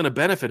of that's going to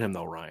benefit him,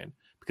 though, Ryan.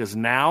 Because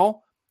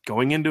now,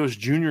 going into his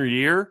junior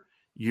year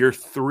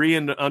 3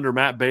 under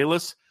Matt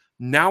Balis,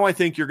 now I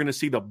think you're going to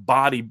see the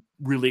body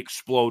really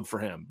explode for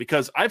him.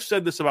 Because I've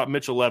said this about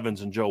Mitchell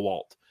Evans and Joe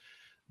Alt.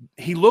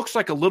 He looks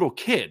like a little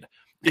kid.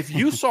 if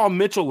you saw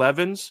Mitchell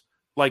Evans,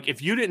 like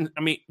if you didn't,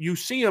 I mean, you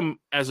see him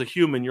as a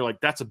human, you're like,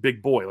 that's a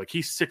big boy. Like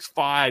he's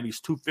 6'5", he's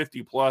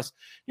 250 plus.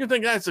 You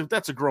think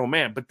that's a grown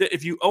man. But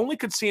if you only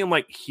could see him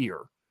like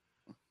here,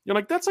 you're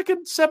like, that's like a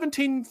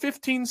 17,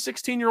 15,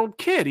 16-year-old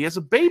kid. He has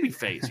a baby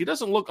face. He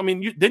doesn't look, I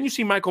mean, then you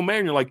see Michael Mayer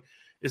and you're like,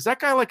 is that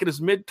guy like in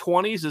his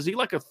mid-20s? Is he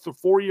like a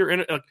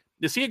 4-year?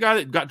 Is he a guy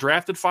that got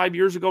drafted 5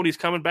 years ago and he's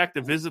coming back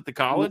to visit the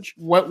college?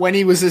 When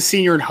he was a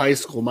senior in high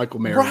school, Michael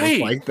Mayer looked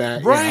like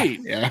that. Right.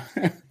 Yeah.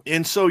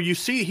 And so you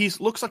see he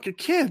looks like a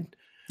kid.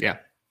 Yeah.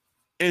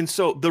 And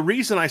so the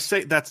reason I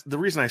say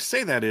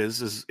that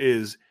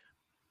is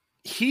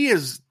he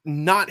has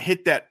not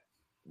hit that,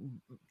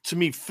 to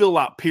me, fill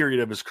out period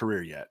of his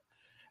career yet.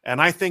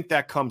 And I think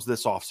that comes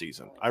this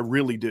offseason. I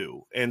really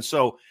do. And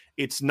so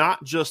it's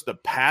not just the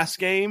pass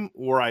game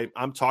where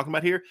I'm talking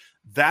about here.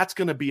 That's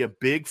going to be a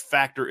big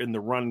factor in the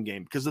run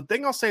game. Because the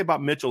thing I'll say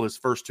about Mitchell his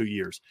first 2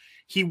 years,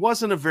 he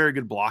wasn't a very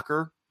good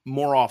blocker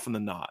more often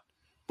than not,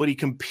 but he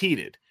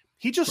competed.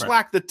 He just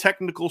lacked the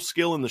technical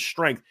skill and the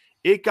strength.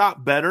 It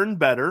got better and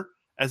better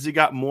as he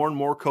got more and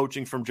more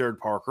coaching from Jared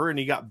Parker, and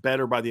he got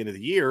better by the end of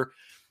the year.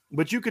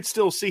 But you could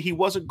still see he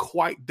wasn't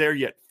quite there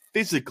yet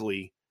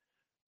physically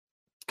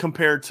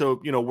compared to,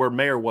 where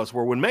Mayer was,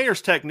 where when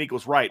Mayer's technique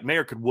was right,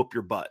 Mayer could whoop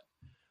your butt.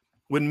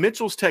 When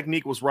Mitchell's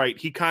technique was right,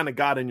 he kind of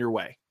got in your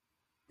way.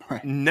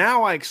 Right.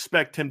 Now I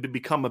expect him to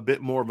become a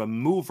bit more of a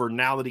mover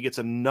now that he gets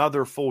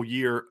another full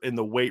year in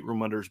the weight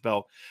room under his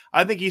belt.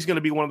 I think he's going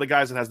to be one of the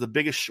guys that has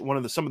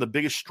some of the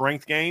biggest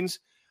strength gains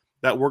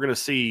that we're going to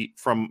see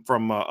from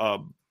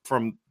the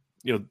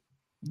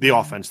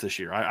offense this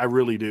year. I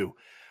really do.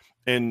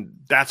 And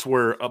that's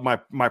where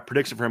my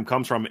prediction for him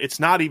comes from. It's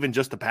not even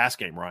just the pass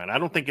game, Ryan. I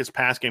don't think his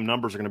pass game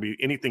numbers are going to be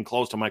anything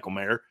close to Michael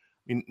Mayer.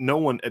 I mean, no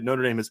one at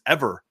Notre Dame has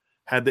ever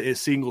had the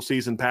single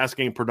season pass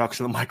game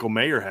production that Michael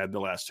Mayer had the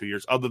last 2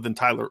 years, other than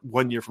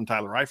 1 year from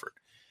Tyler Eifert.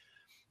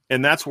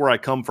 And that's where I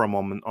come from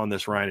on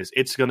this, Ryan, is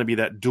it's going to be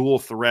that dual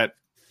threat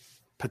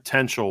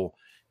potential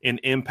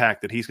and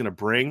impact that he's going to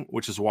bring,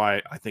 which is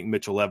why I think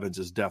Mitchell Evans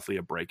is definitely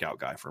a breakout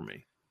guy for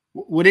me.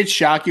 Would it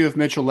shock you if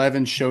Mitchell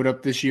Evans showed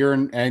up this year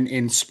and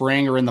in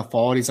spring or in the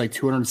fall and he's like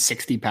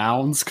 260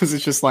 pounds? Because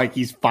it's just like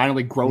he's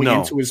finally growing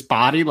into his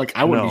body. Like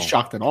I wouldn't be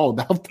shocked at all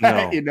about that,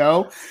 I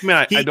mean,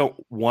 I don't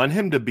want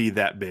him to be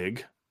that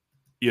big,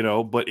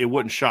 but it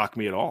wouldn't shock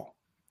me at all.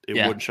 It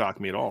wouldn't shock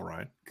me at all,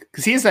 Ryan.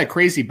 Because he has that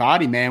crazy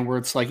body, man, where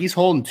it's like he's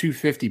holding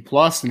 250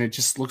 plus and it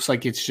just looks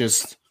like it's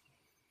just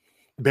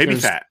baby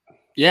fat.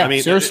 Yeah, I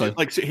mean, seriously.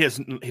 Like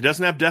he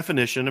doesn't have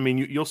definition. I mean,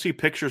 you'll see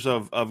pictures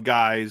of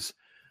guys,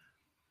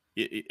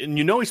 and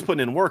he's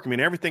putting in work. I mean,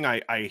 everything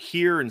I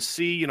hear and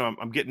see,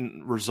 I'm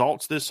getting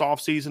results this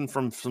offseason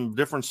from some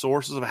different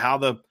sources of how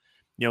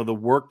the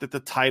work that the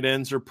tight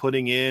ends are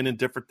putting in and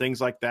different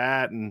things like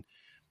that. And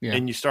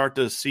you start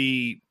to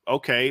see,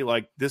 okay,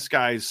 like this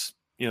guy's,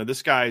 I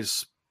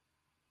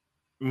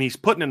mean, he's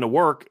putting in the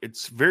work.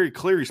 It's very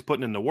clear he's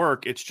putting in the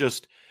work. It's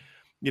just,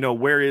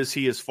 where is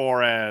he as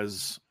far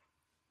as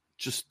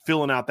just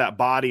filling out that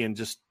body and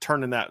just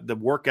turning the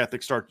work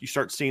ethic you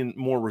start seeing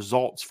more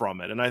results from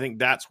it. And I think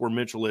that's where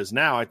Mitchell is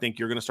now. I think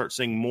you're going to start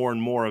seeing more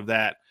and more of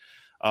that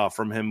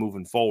from him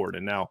moving forward.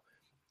 And now,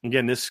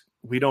 again,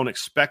 we don't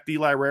expect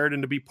Eli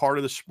Raridan to be part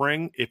of the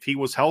spring. If he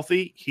was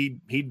healthy,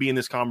 he'd be in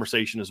this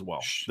conversation as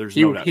well. There's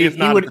no doubt. If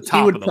not at the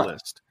top of the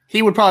list.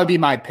 He would probably be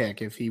my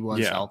pick if he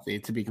was healthy,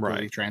 to be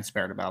completely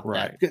transparent about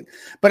that.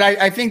 But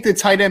I think the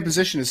tight end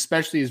position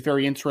especially is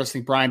very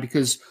interesting, Brian,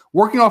 because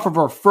working off of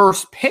our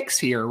first picks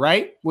here,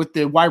 right, with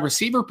the wide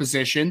receiver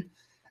position,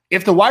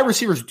 if the wide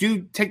receivers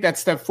do take that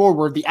step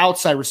forward, the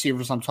outside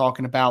receivers I'm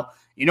talking about,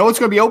 it's going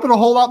to be open a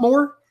whole lot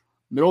more?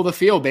 Middle of the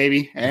field,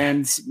 baby.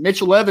 And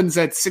Mitchell Evans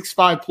at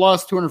 6'5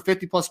 plus,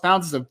 250 plus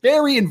pounds is a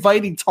very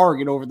inviting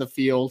target over the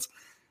field.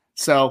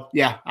 So,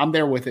 yeah, I'm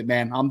there with it,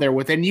 man. I'm there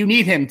with it. And you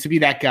need him to be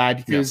that guy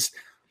because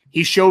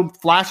he showed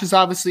flashes,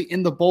 obviously,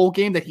 in the bowl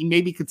game that he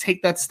maybe could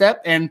take that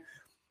step. And,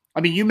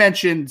 I mean, you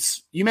mentioned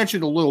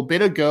a little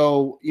bit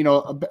ago,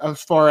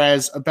 as far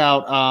as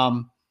about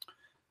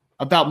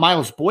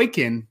Miles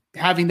Boykin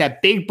having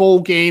that big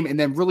bowl game and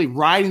then really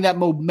riding that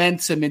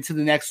momentum into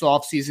the next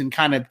offseason,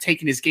 kind of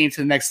taking his game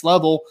to the next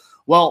level.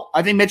 Well,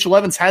 I think Mitchell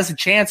Evans has a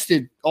chance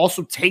to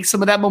also take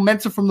some of that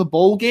momentum from the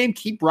bowl game,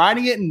 keep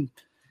riding it, and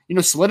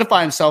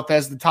solidify himself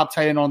as the top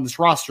tight end on this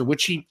roster,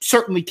 which he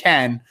certainly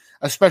can,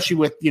 especially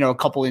with, a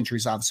couple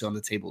injuries obviously on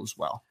the table as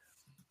well.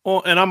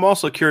 Well, and I'm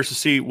also curious to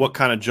see what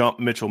kind of jump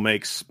Mitchell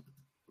makes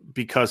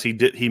because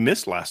he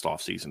missed last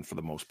offseason for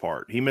the most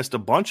part. He missed a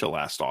bunch of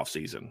last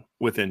offseason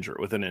with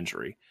an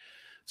injury.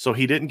 So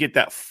he didn't get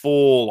that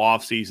full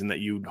offseason that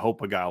you'd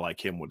hope a guy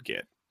like him would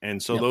get.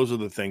 And so those are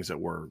the things that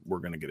we're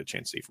going to get a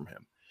chance to see from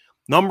him.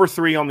 Number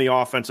 3 on the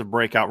offensive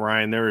breakout,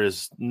 Ryan,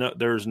 there's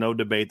no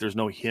debate. There's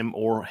no him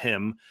or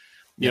him.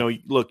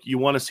 Look, you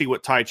want to see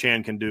what Ty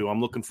Chan can do.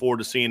 I'm looking forward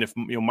to seeing if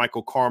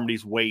Michael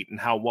Carmody's weight and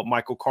what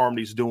Michael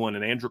Carmody's doing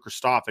and Andrew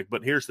Kristofic.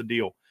 But here's the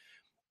deal.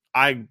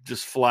 I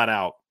just flat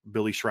out,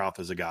 Billy Schrauth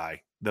is a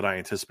guy that I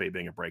anticipate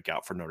being a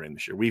breakout for Notre Dame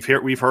this year.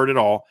 We've heard it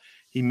all.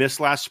 He missed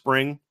last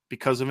spring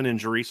because of an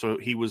injury. So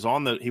he was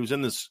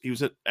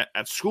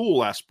at school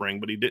last spring,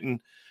 but he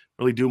didn't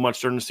really do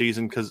much during the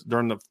season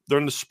during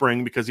the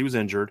spring because he was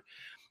injured.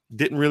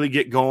 Didn't really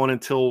get going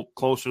until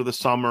closer to the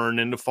summer and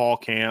into fall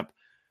camp.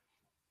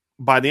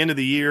 By the end of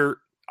the year,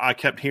 I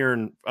kept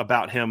hearing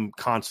about him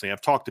constantly.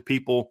 I've talked to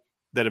people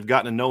that have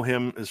gotten to know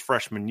him his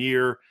freshman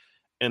year,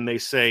 and they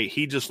say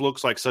he just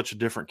looks like such a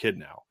different kid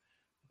now.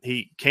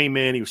 He came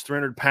in, he was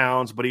 300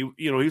 pounds, but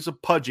he was a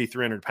pudgy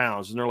 300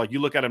 pounds. And they're like, you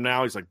look at him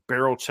now, he's like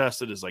barrel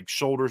chested, his like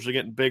shoulders are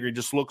getting bigger. He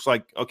just looks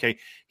like, okay,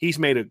 he's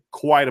made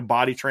quite a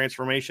body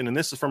transformation. And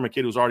this is from a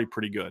kid who's already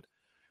pretty good.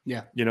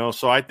 Yeah.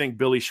 So I think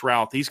Billy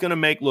Schrouth, he's going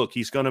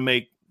to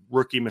make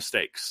rookie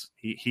mistakes.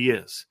 He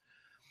is.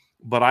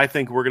 But I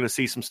think we're going to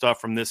see some stuff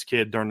from this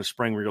kid during the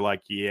spring where you're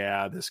like,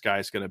 yeah, this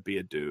guy's going to be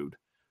a dude.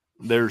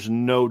 There's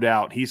no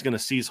doubt he's going to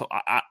seize.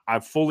 I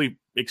fully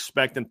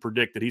expect and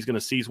predict that he's going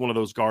to seize one of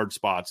those guard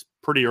spots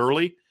pretty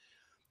early.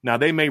 Now,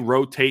 they may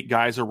rotate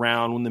guys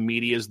around when the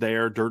media is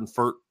there.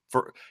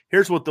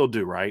 Here's what they'll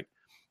do, right?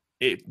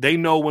 They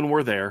know when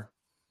we're there,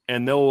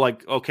 and they'll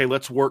like, okay,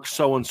 let's work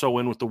so-and-so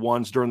in with the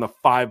ones during the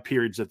 5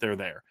 periods that they're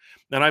there.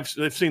 And I've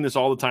seen this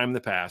all the time in the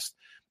past.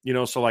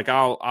 So like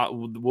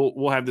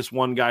we'll have this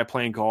one guy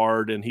playing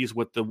guard, and he's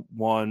with the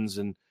ones,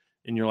 and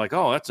you're like,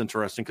 oh, that's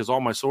interesting because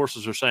all my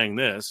sources are saying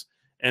this.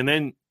 And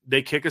then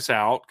they kick us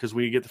out because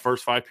we get the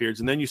first 5 periods.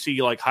 And then you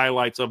see like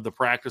highlights of the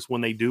practice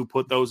when they do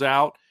put those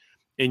out.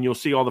 And you'll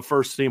see all the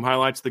first team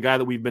highlights. The guy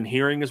that we've been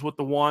hearing is with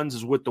the ones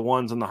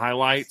in the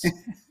highlights.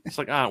 It's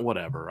like,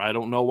 whatever. I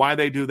don't know why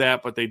they do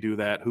that, but they do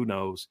that. Who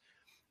knows?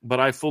 But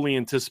I fully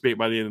anticipate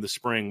by the end of the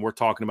spring, we're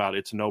talking about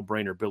it's a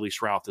no-brainer. Billy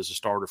Schrouth is a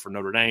starter for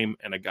Notre Dame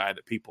and a guy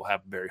that people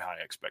have very high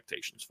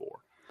expectations for.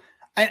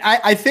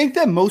 I think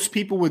that most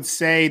people would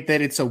say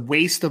that it's a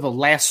waste of a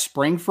last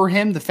spring for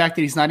him, the fact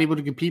that he's not able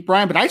to compete,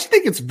 Brian. But I just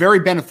think it's very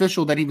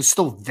beneficial that he was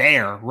still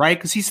there, right?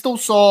 Because he still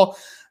saw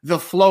the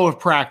flow of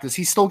practice.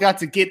 He still got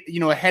to get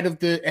ahead of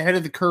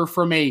the curve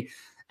from a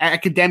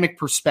academic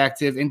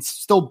perspective and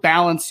still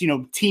balance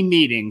team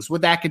meetings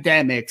with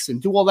academics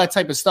and do all that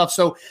type of stuff.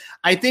 So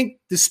I think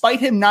despite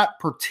him not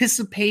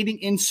participating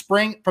in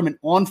spring from an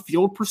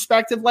on-field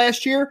perspective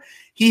last year,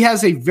 he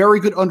has a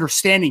very good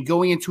understanding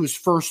going into his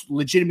first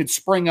legitimate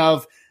spring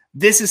of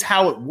this is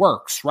how it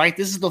works, right?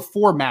 This is the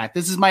format.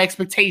 This is my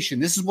expectation.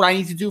 This is what I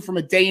need to do from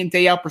a day in,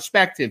 day out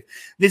perspective.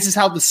 This is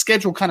how the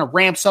schedule kind of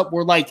ramps up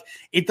where like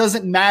it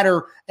doesn't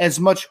matter as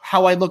much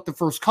how I look the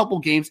first couple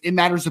games. It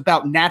matters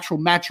about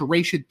natural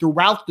maturation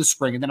throughout the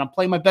spring. And then I'm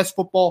playing my best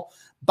football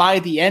by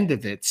the end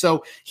of it.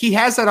 So he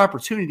has that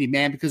opportunity,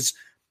 man, because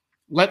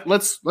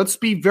let's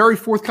be very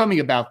forthcoming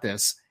about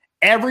this.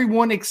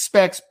 Everyone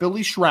expects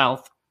Billy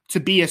Schrouth to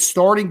be a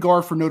starting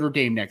guard for Notre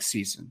Dame next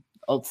season.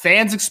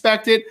 Fans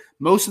expect it.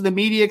 Most of the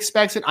media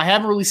expects it. I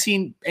haven't really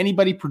seen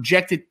anybody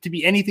project it to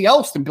be anything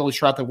else than Billy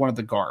Schrouth at one of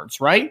the guards,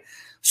 right?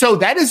 So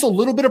that is a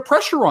little bit of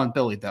pressure on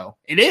Billy, though.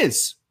 It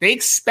is. They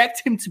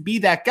expect him to be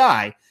that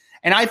guy.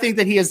 And I think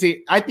that he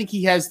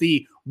has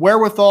the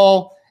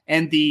wherewithal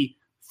and the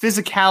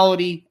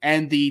physicality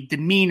and the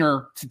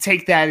demeanor to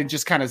take that and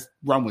just kind of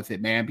run with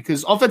it, man.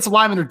 Because offensive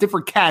linemen are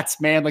different cats,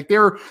 man. Like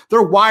they're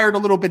wired a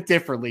little bit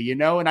differently,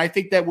 And I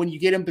think that when you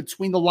get him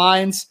between the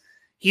lines,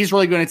 he's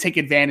really going to take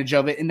advantage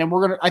of it. And then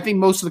I think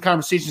most of the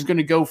conversation is going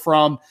to go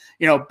from,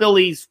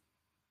 Billy's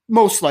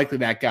most likely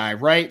that guy,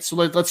 right? So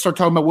let's start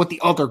talking about what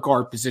the other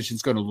guard position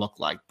is going to look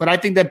like. But I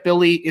think that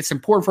Billy, it's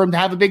important for him to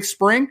have a big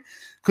spring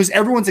because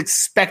everyone's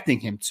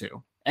expecting him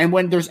to. And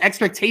when there's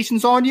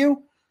expectations on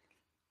you,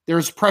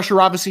 there's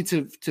pressure obviously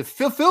to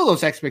fulfill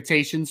those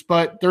expectations,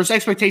 but there's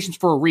expectations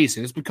for a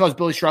reason. It's because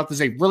Billy Schrouth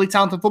is a really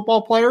talented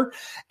football player.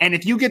 And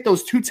if you get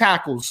those 2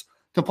 tackles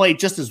to play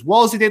just as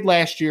well as he did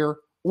last year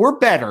or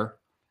better,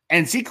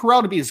 and Zeke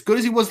Corral to be as good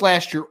as he was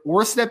last year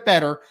or a step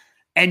better,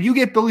 and you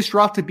get Billy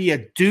Schrouth to be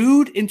a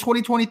dude in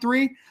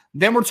 2023,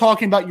 then we're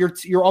talking about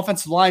your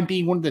offensive line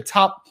being one of the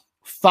top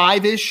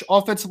 5-ish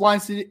offensive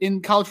lines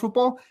in college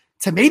football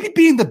to maybe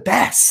being the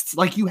best.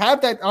 Like you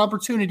have that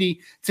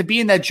opportunity to be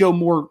in that Joe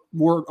Moore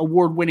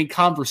award-winning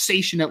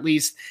conversation, at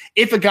least,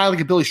 if a guy like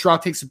a Billy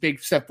Schrouth takes a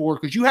big step forward,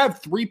 because you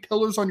have 3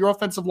 pillars on your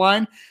offensive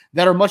line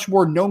that are much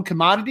more known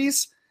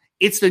commodities.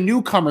 It's the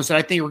newcomers that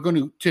I think are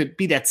going to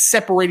be that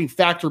separating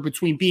factor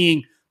between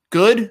being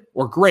good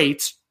or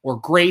great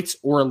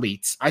or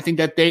elite. I think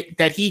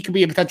that he can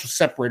be a potential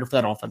separator for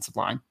that offensive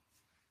line.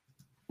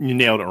 You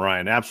nailed it,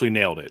 Ryan. Absolutely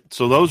nailed it.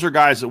 So those are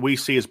guys that we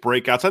see as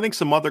breakouts. I think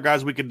some other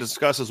guys we could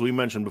discuss, as we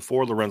mentioned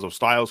before, Lorenzo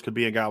Styles could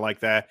be a guy like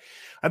that.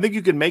 I think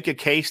you could make a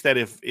case that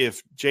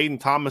if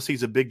Jaden Thomas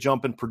sees a big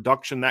jump in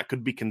production, that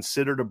could be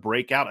considered a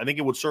breakout. I think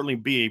it would certainly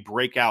be a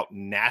breakout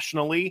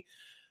nationally.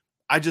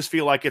 I just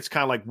feel like it's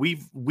kind of like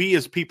we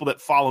as people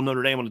that follow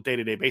Notre Dame on a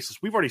day-to-day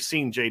basis, we've already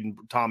seen Jaden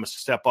Thomas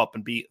step up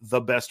and be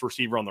the best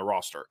receiver on the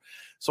roster.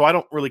 So I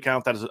don't really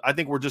count that I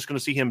think we're just going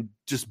to see him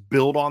just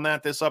build on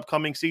that this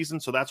upcoming season.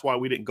 So that's why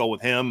we didn't go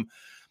with him.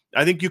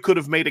 I think you could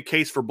have made a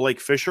case for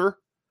Blake Fisher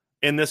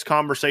in this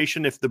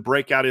conversation. If the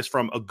breakout is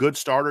from a good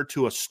starter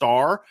to a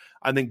star,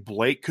 I think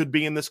Blake could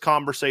be in this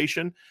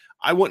conversation.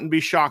 I wouldn't be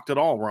shocked at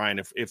all,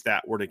 Ryan, if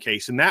that were the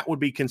case. And that would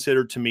be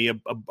considered to me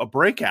a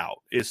breakout,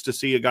 is to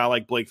see a guy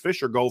like Blake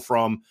Fisher go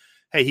from,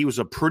 hey, he was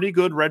a pretty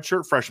good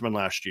redshirt freshman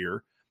last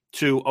year,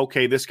 to,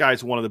 okay, this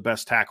guy's one of the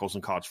best tackles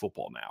in college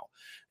football now.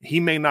 He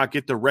may not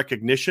get the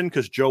recognition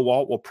because Joe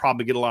Alt will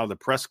probably get a lot of the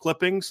press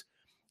clippings.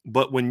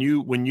 But when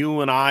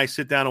you and I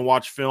sit down and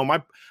watch film,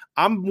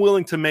 I'm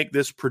willing to make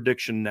this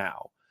prediction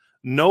now.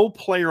 No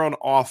player on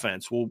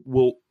offense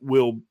will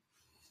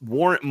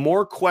warrant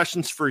more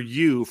questions for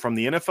you from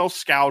the NFL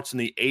scouts and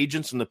the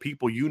agents and the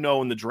people you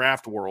know in the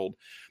draft world.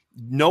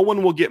 No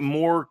one will get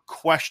more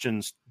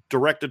questions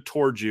directed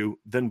towards you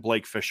than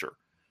Blake Fisher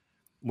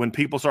when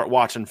people start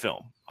watching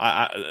film.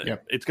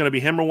 It's going to be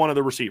him or one of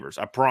the receivers,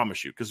 I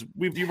promise you, because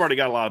you've already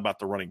got a lot about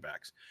the running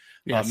backs.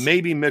 Yes.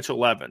 Maybe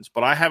Mitchell Evans,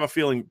 but I have a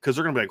feeling, because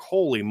they're going to be like,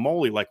 holy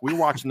moly, like we're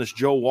watching this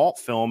Joe Alt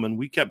film and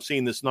we kept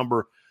seeing this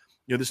number,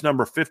 this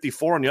number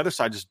 54 on the other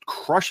side just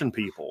crushing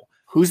people.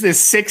 Who's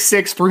this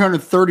 6'6",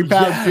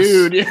 330-pound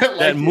dude?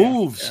 That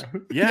moves.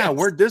 Yeah,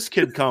 where'd this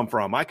kid come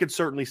from? I could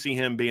certainly see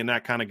him being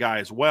that kind of guy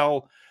as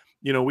well.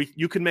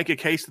 You can make a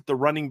case that the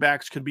running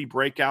backs could be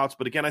breakouts,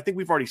 but again, I think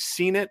we've already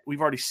seen it. We've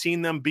already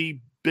seen them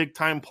be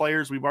big-time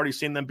players. We've already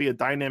seen them be a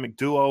dynamic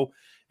duo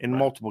in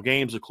multiple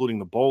games, including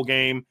the bowl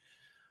game.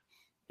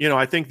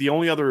 I think the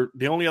only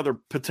other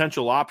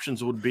potential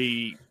options would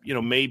be,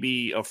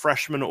 maybe a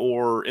freshman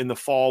or in the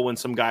fall when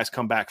some guys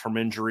come back from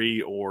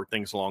injury or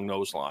things along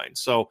those lines.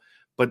 So,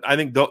 but I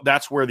think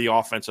that's where the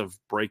offensive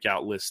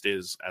breakout list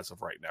is as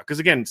of right now. Because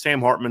again,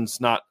 Sam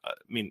Hartman's not. I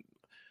mean,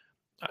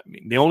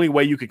 the only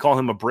way you could call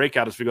him a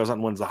breakout is if he goes out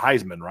and wins the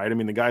Heisman, right? I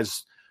mean, the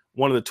guy's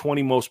one of the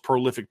 20 most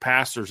prolific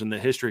passers in the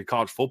history of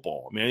college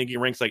football. I mean, I think he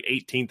ranks like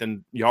 18th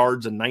in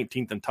yards and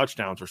 19th in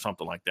touchdowns or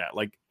something like that.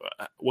 Like,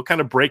 what kind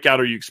of breakout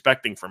are you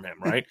expecting from him,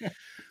 right?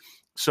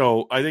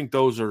 So I think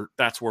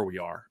that's where we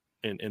are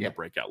in the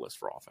breakout list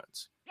for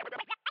offense.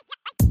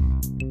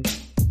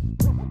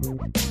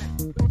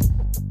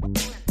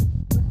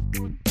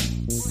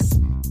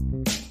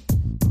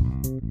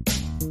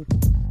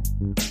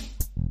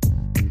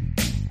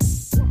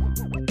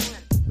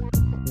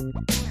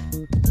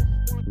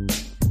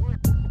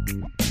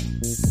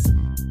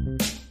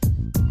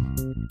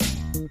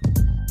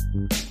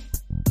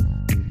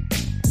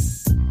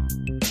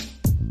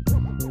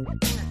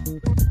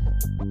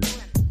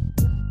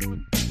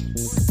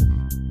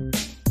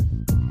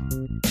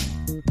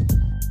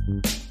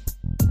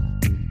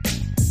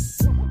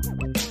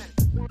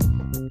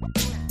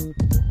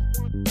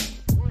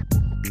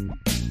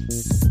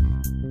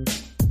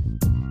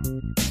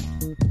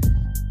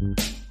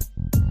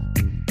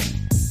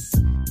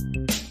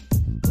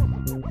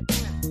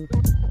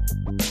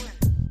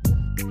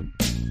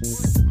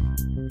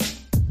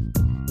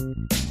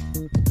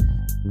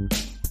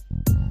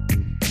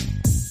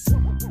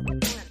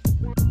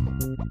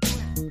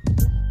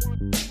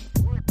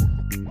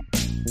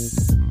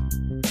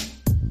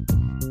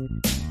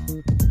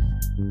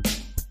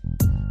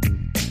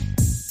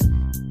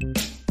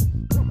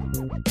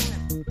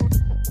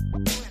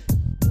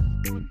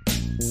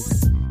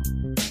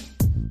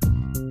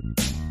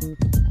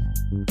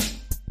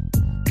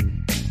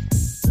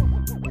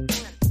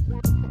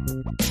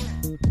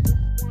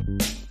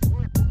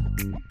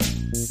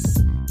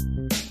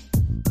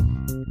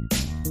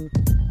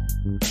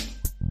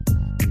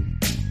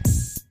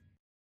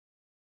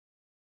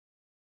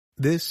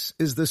 This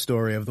is the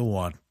story of the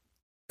one.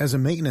 As a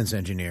maintenance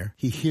engineer,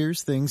 he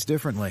hears things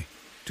differently.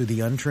 To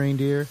the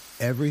untrained ear,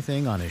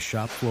 everything on his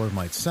shop floor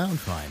might sound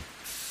fine,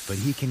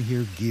 but he can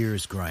hear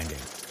gears grinding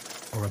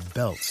or a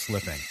belt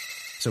slipping.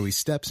 So he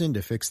steps in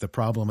to fix the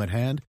problem at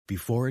hand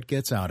before it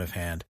gets out of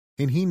hand.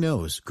 And he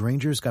knows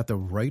Grainger's got the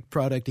right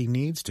product he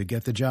needs to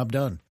get the job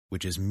done,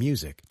 which is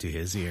music to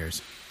his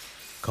ears.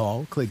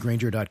 Call, click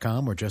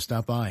Grainger.com, or just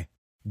stop by.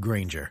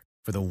 Grainger,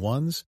 for the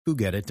ones who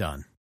get it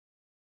done.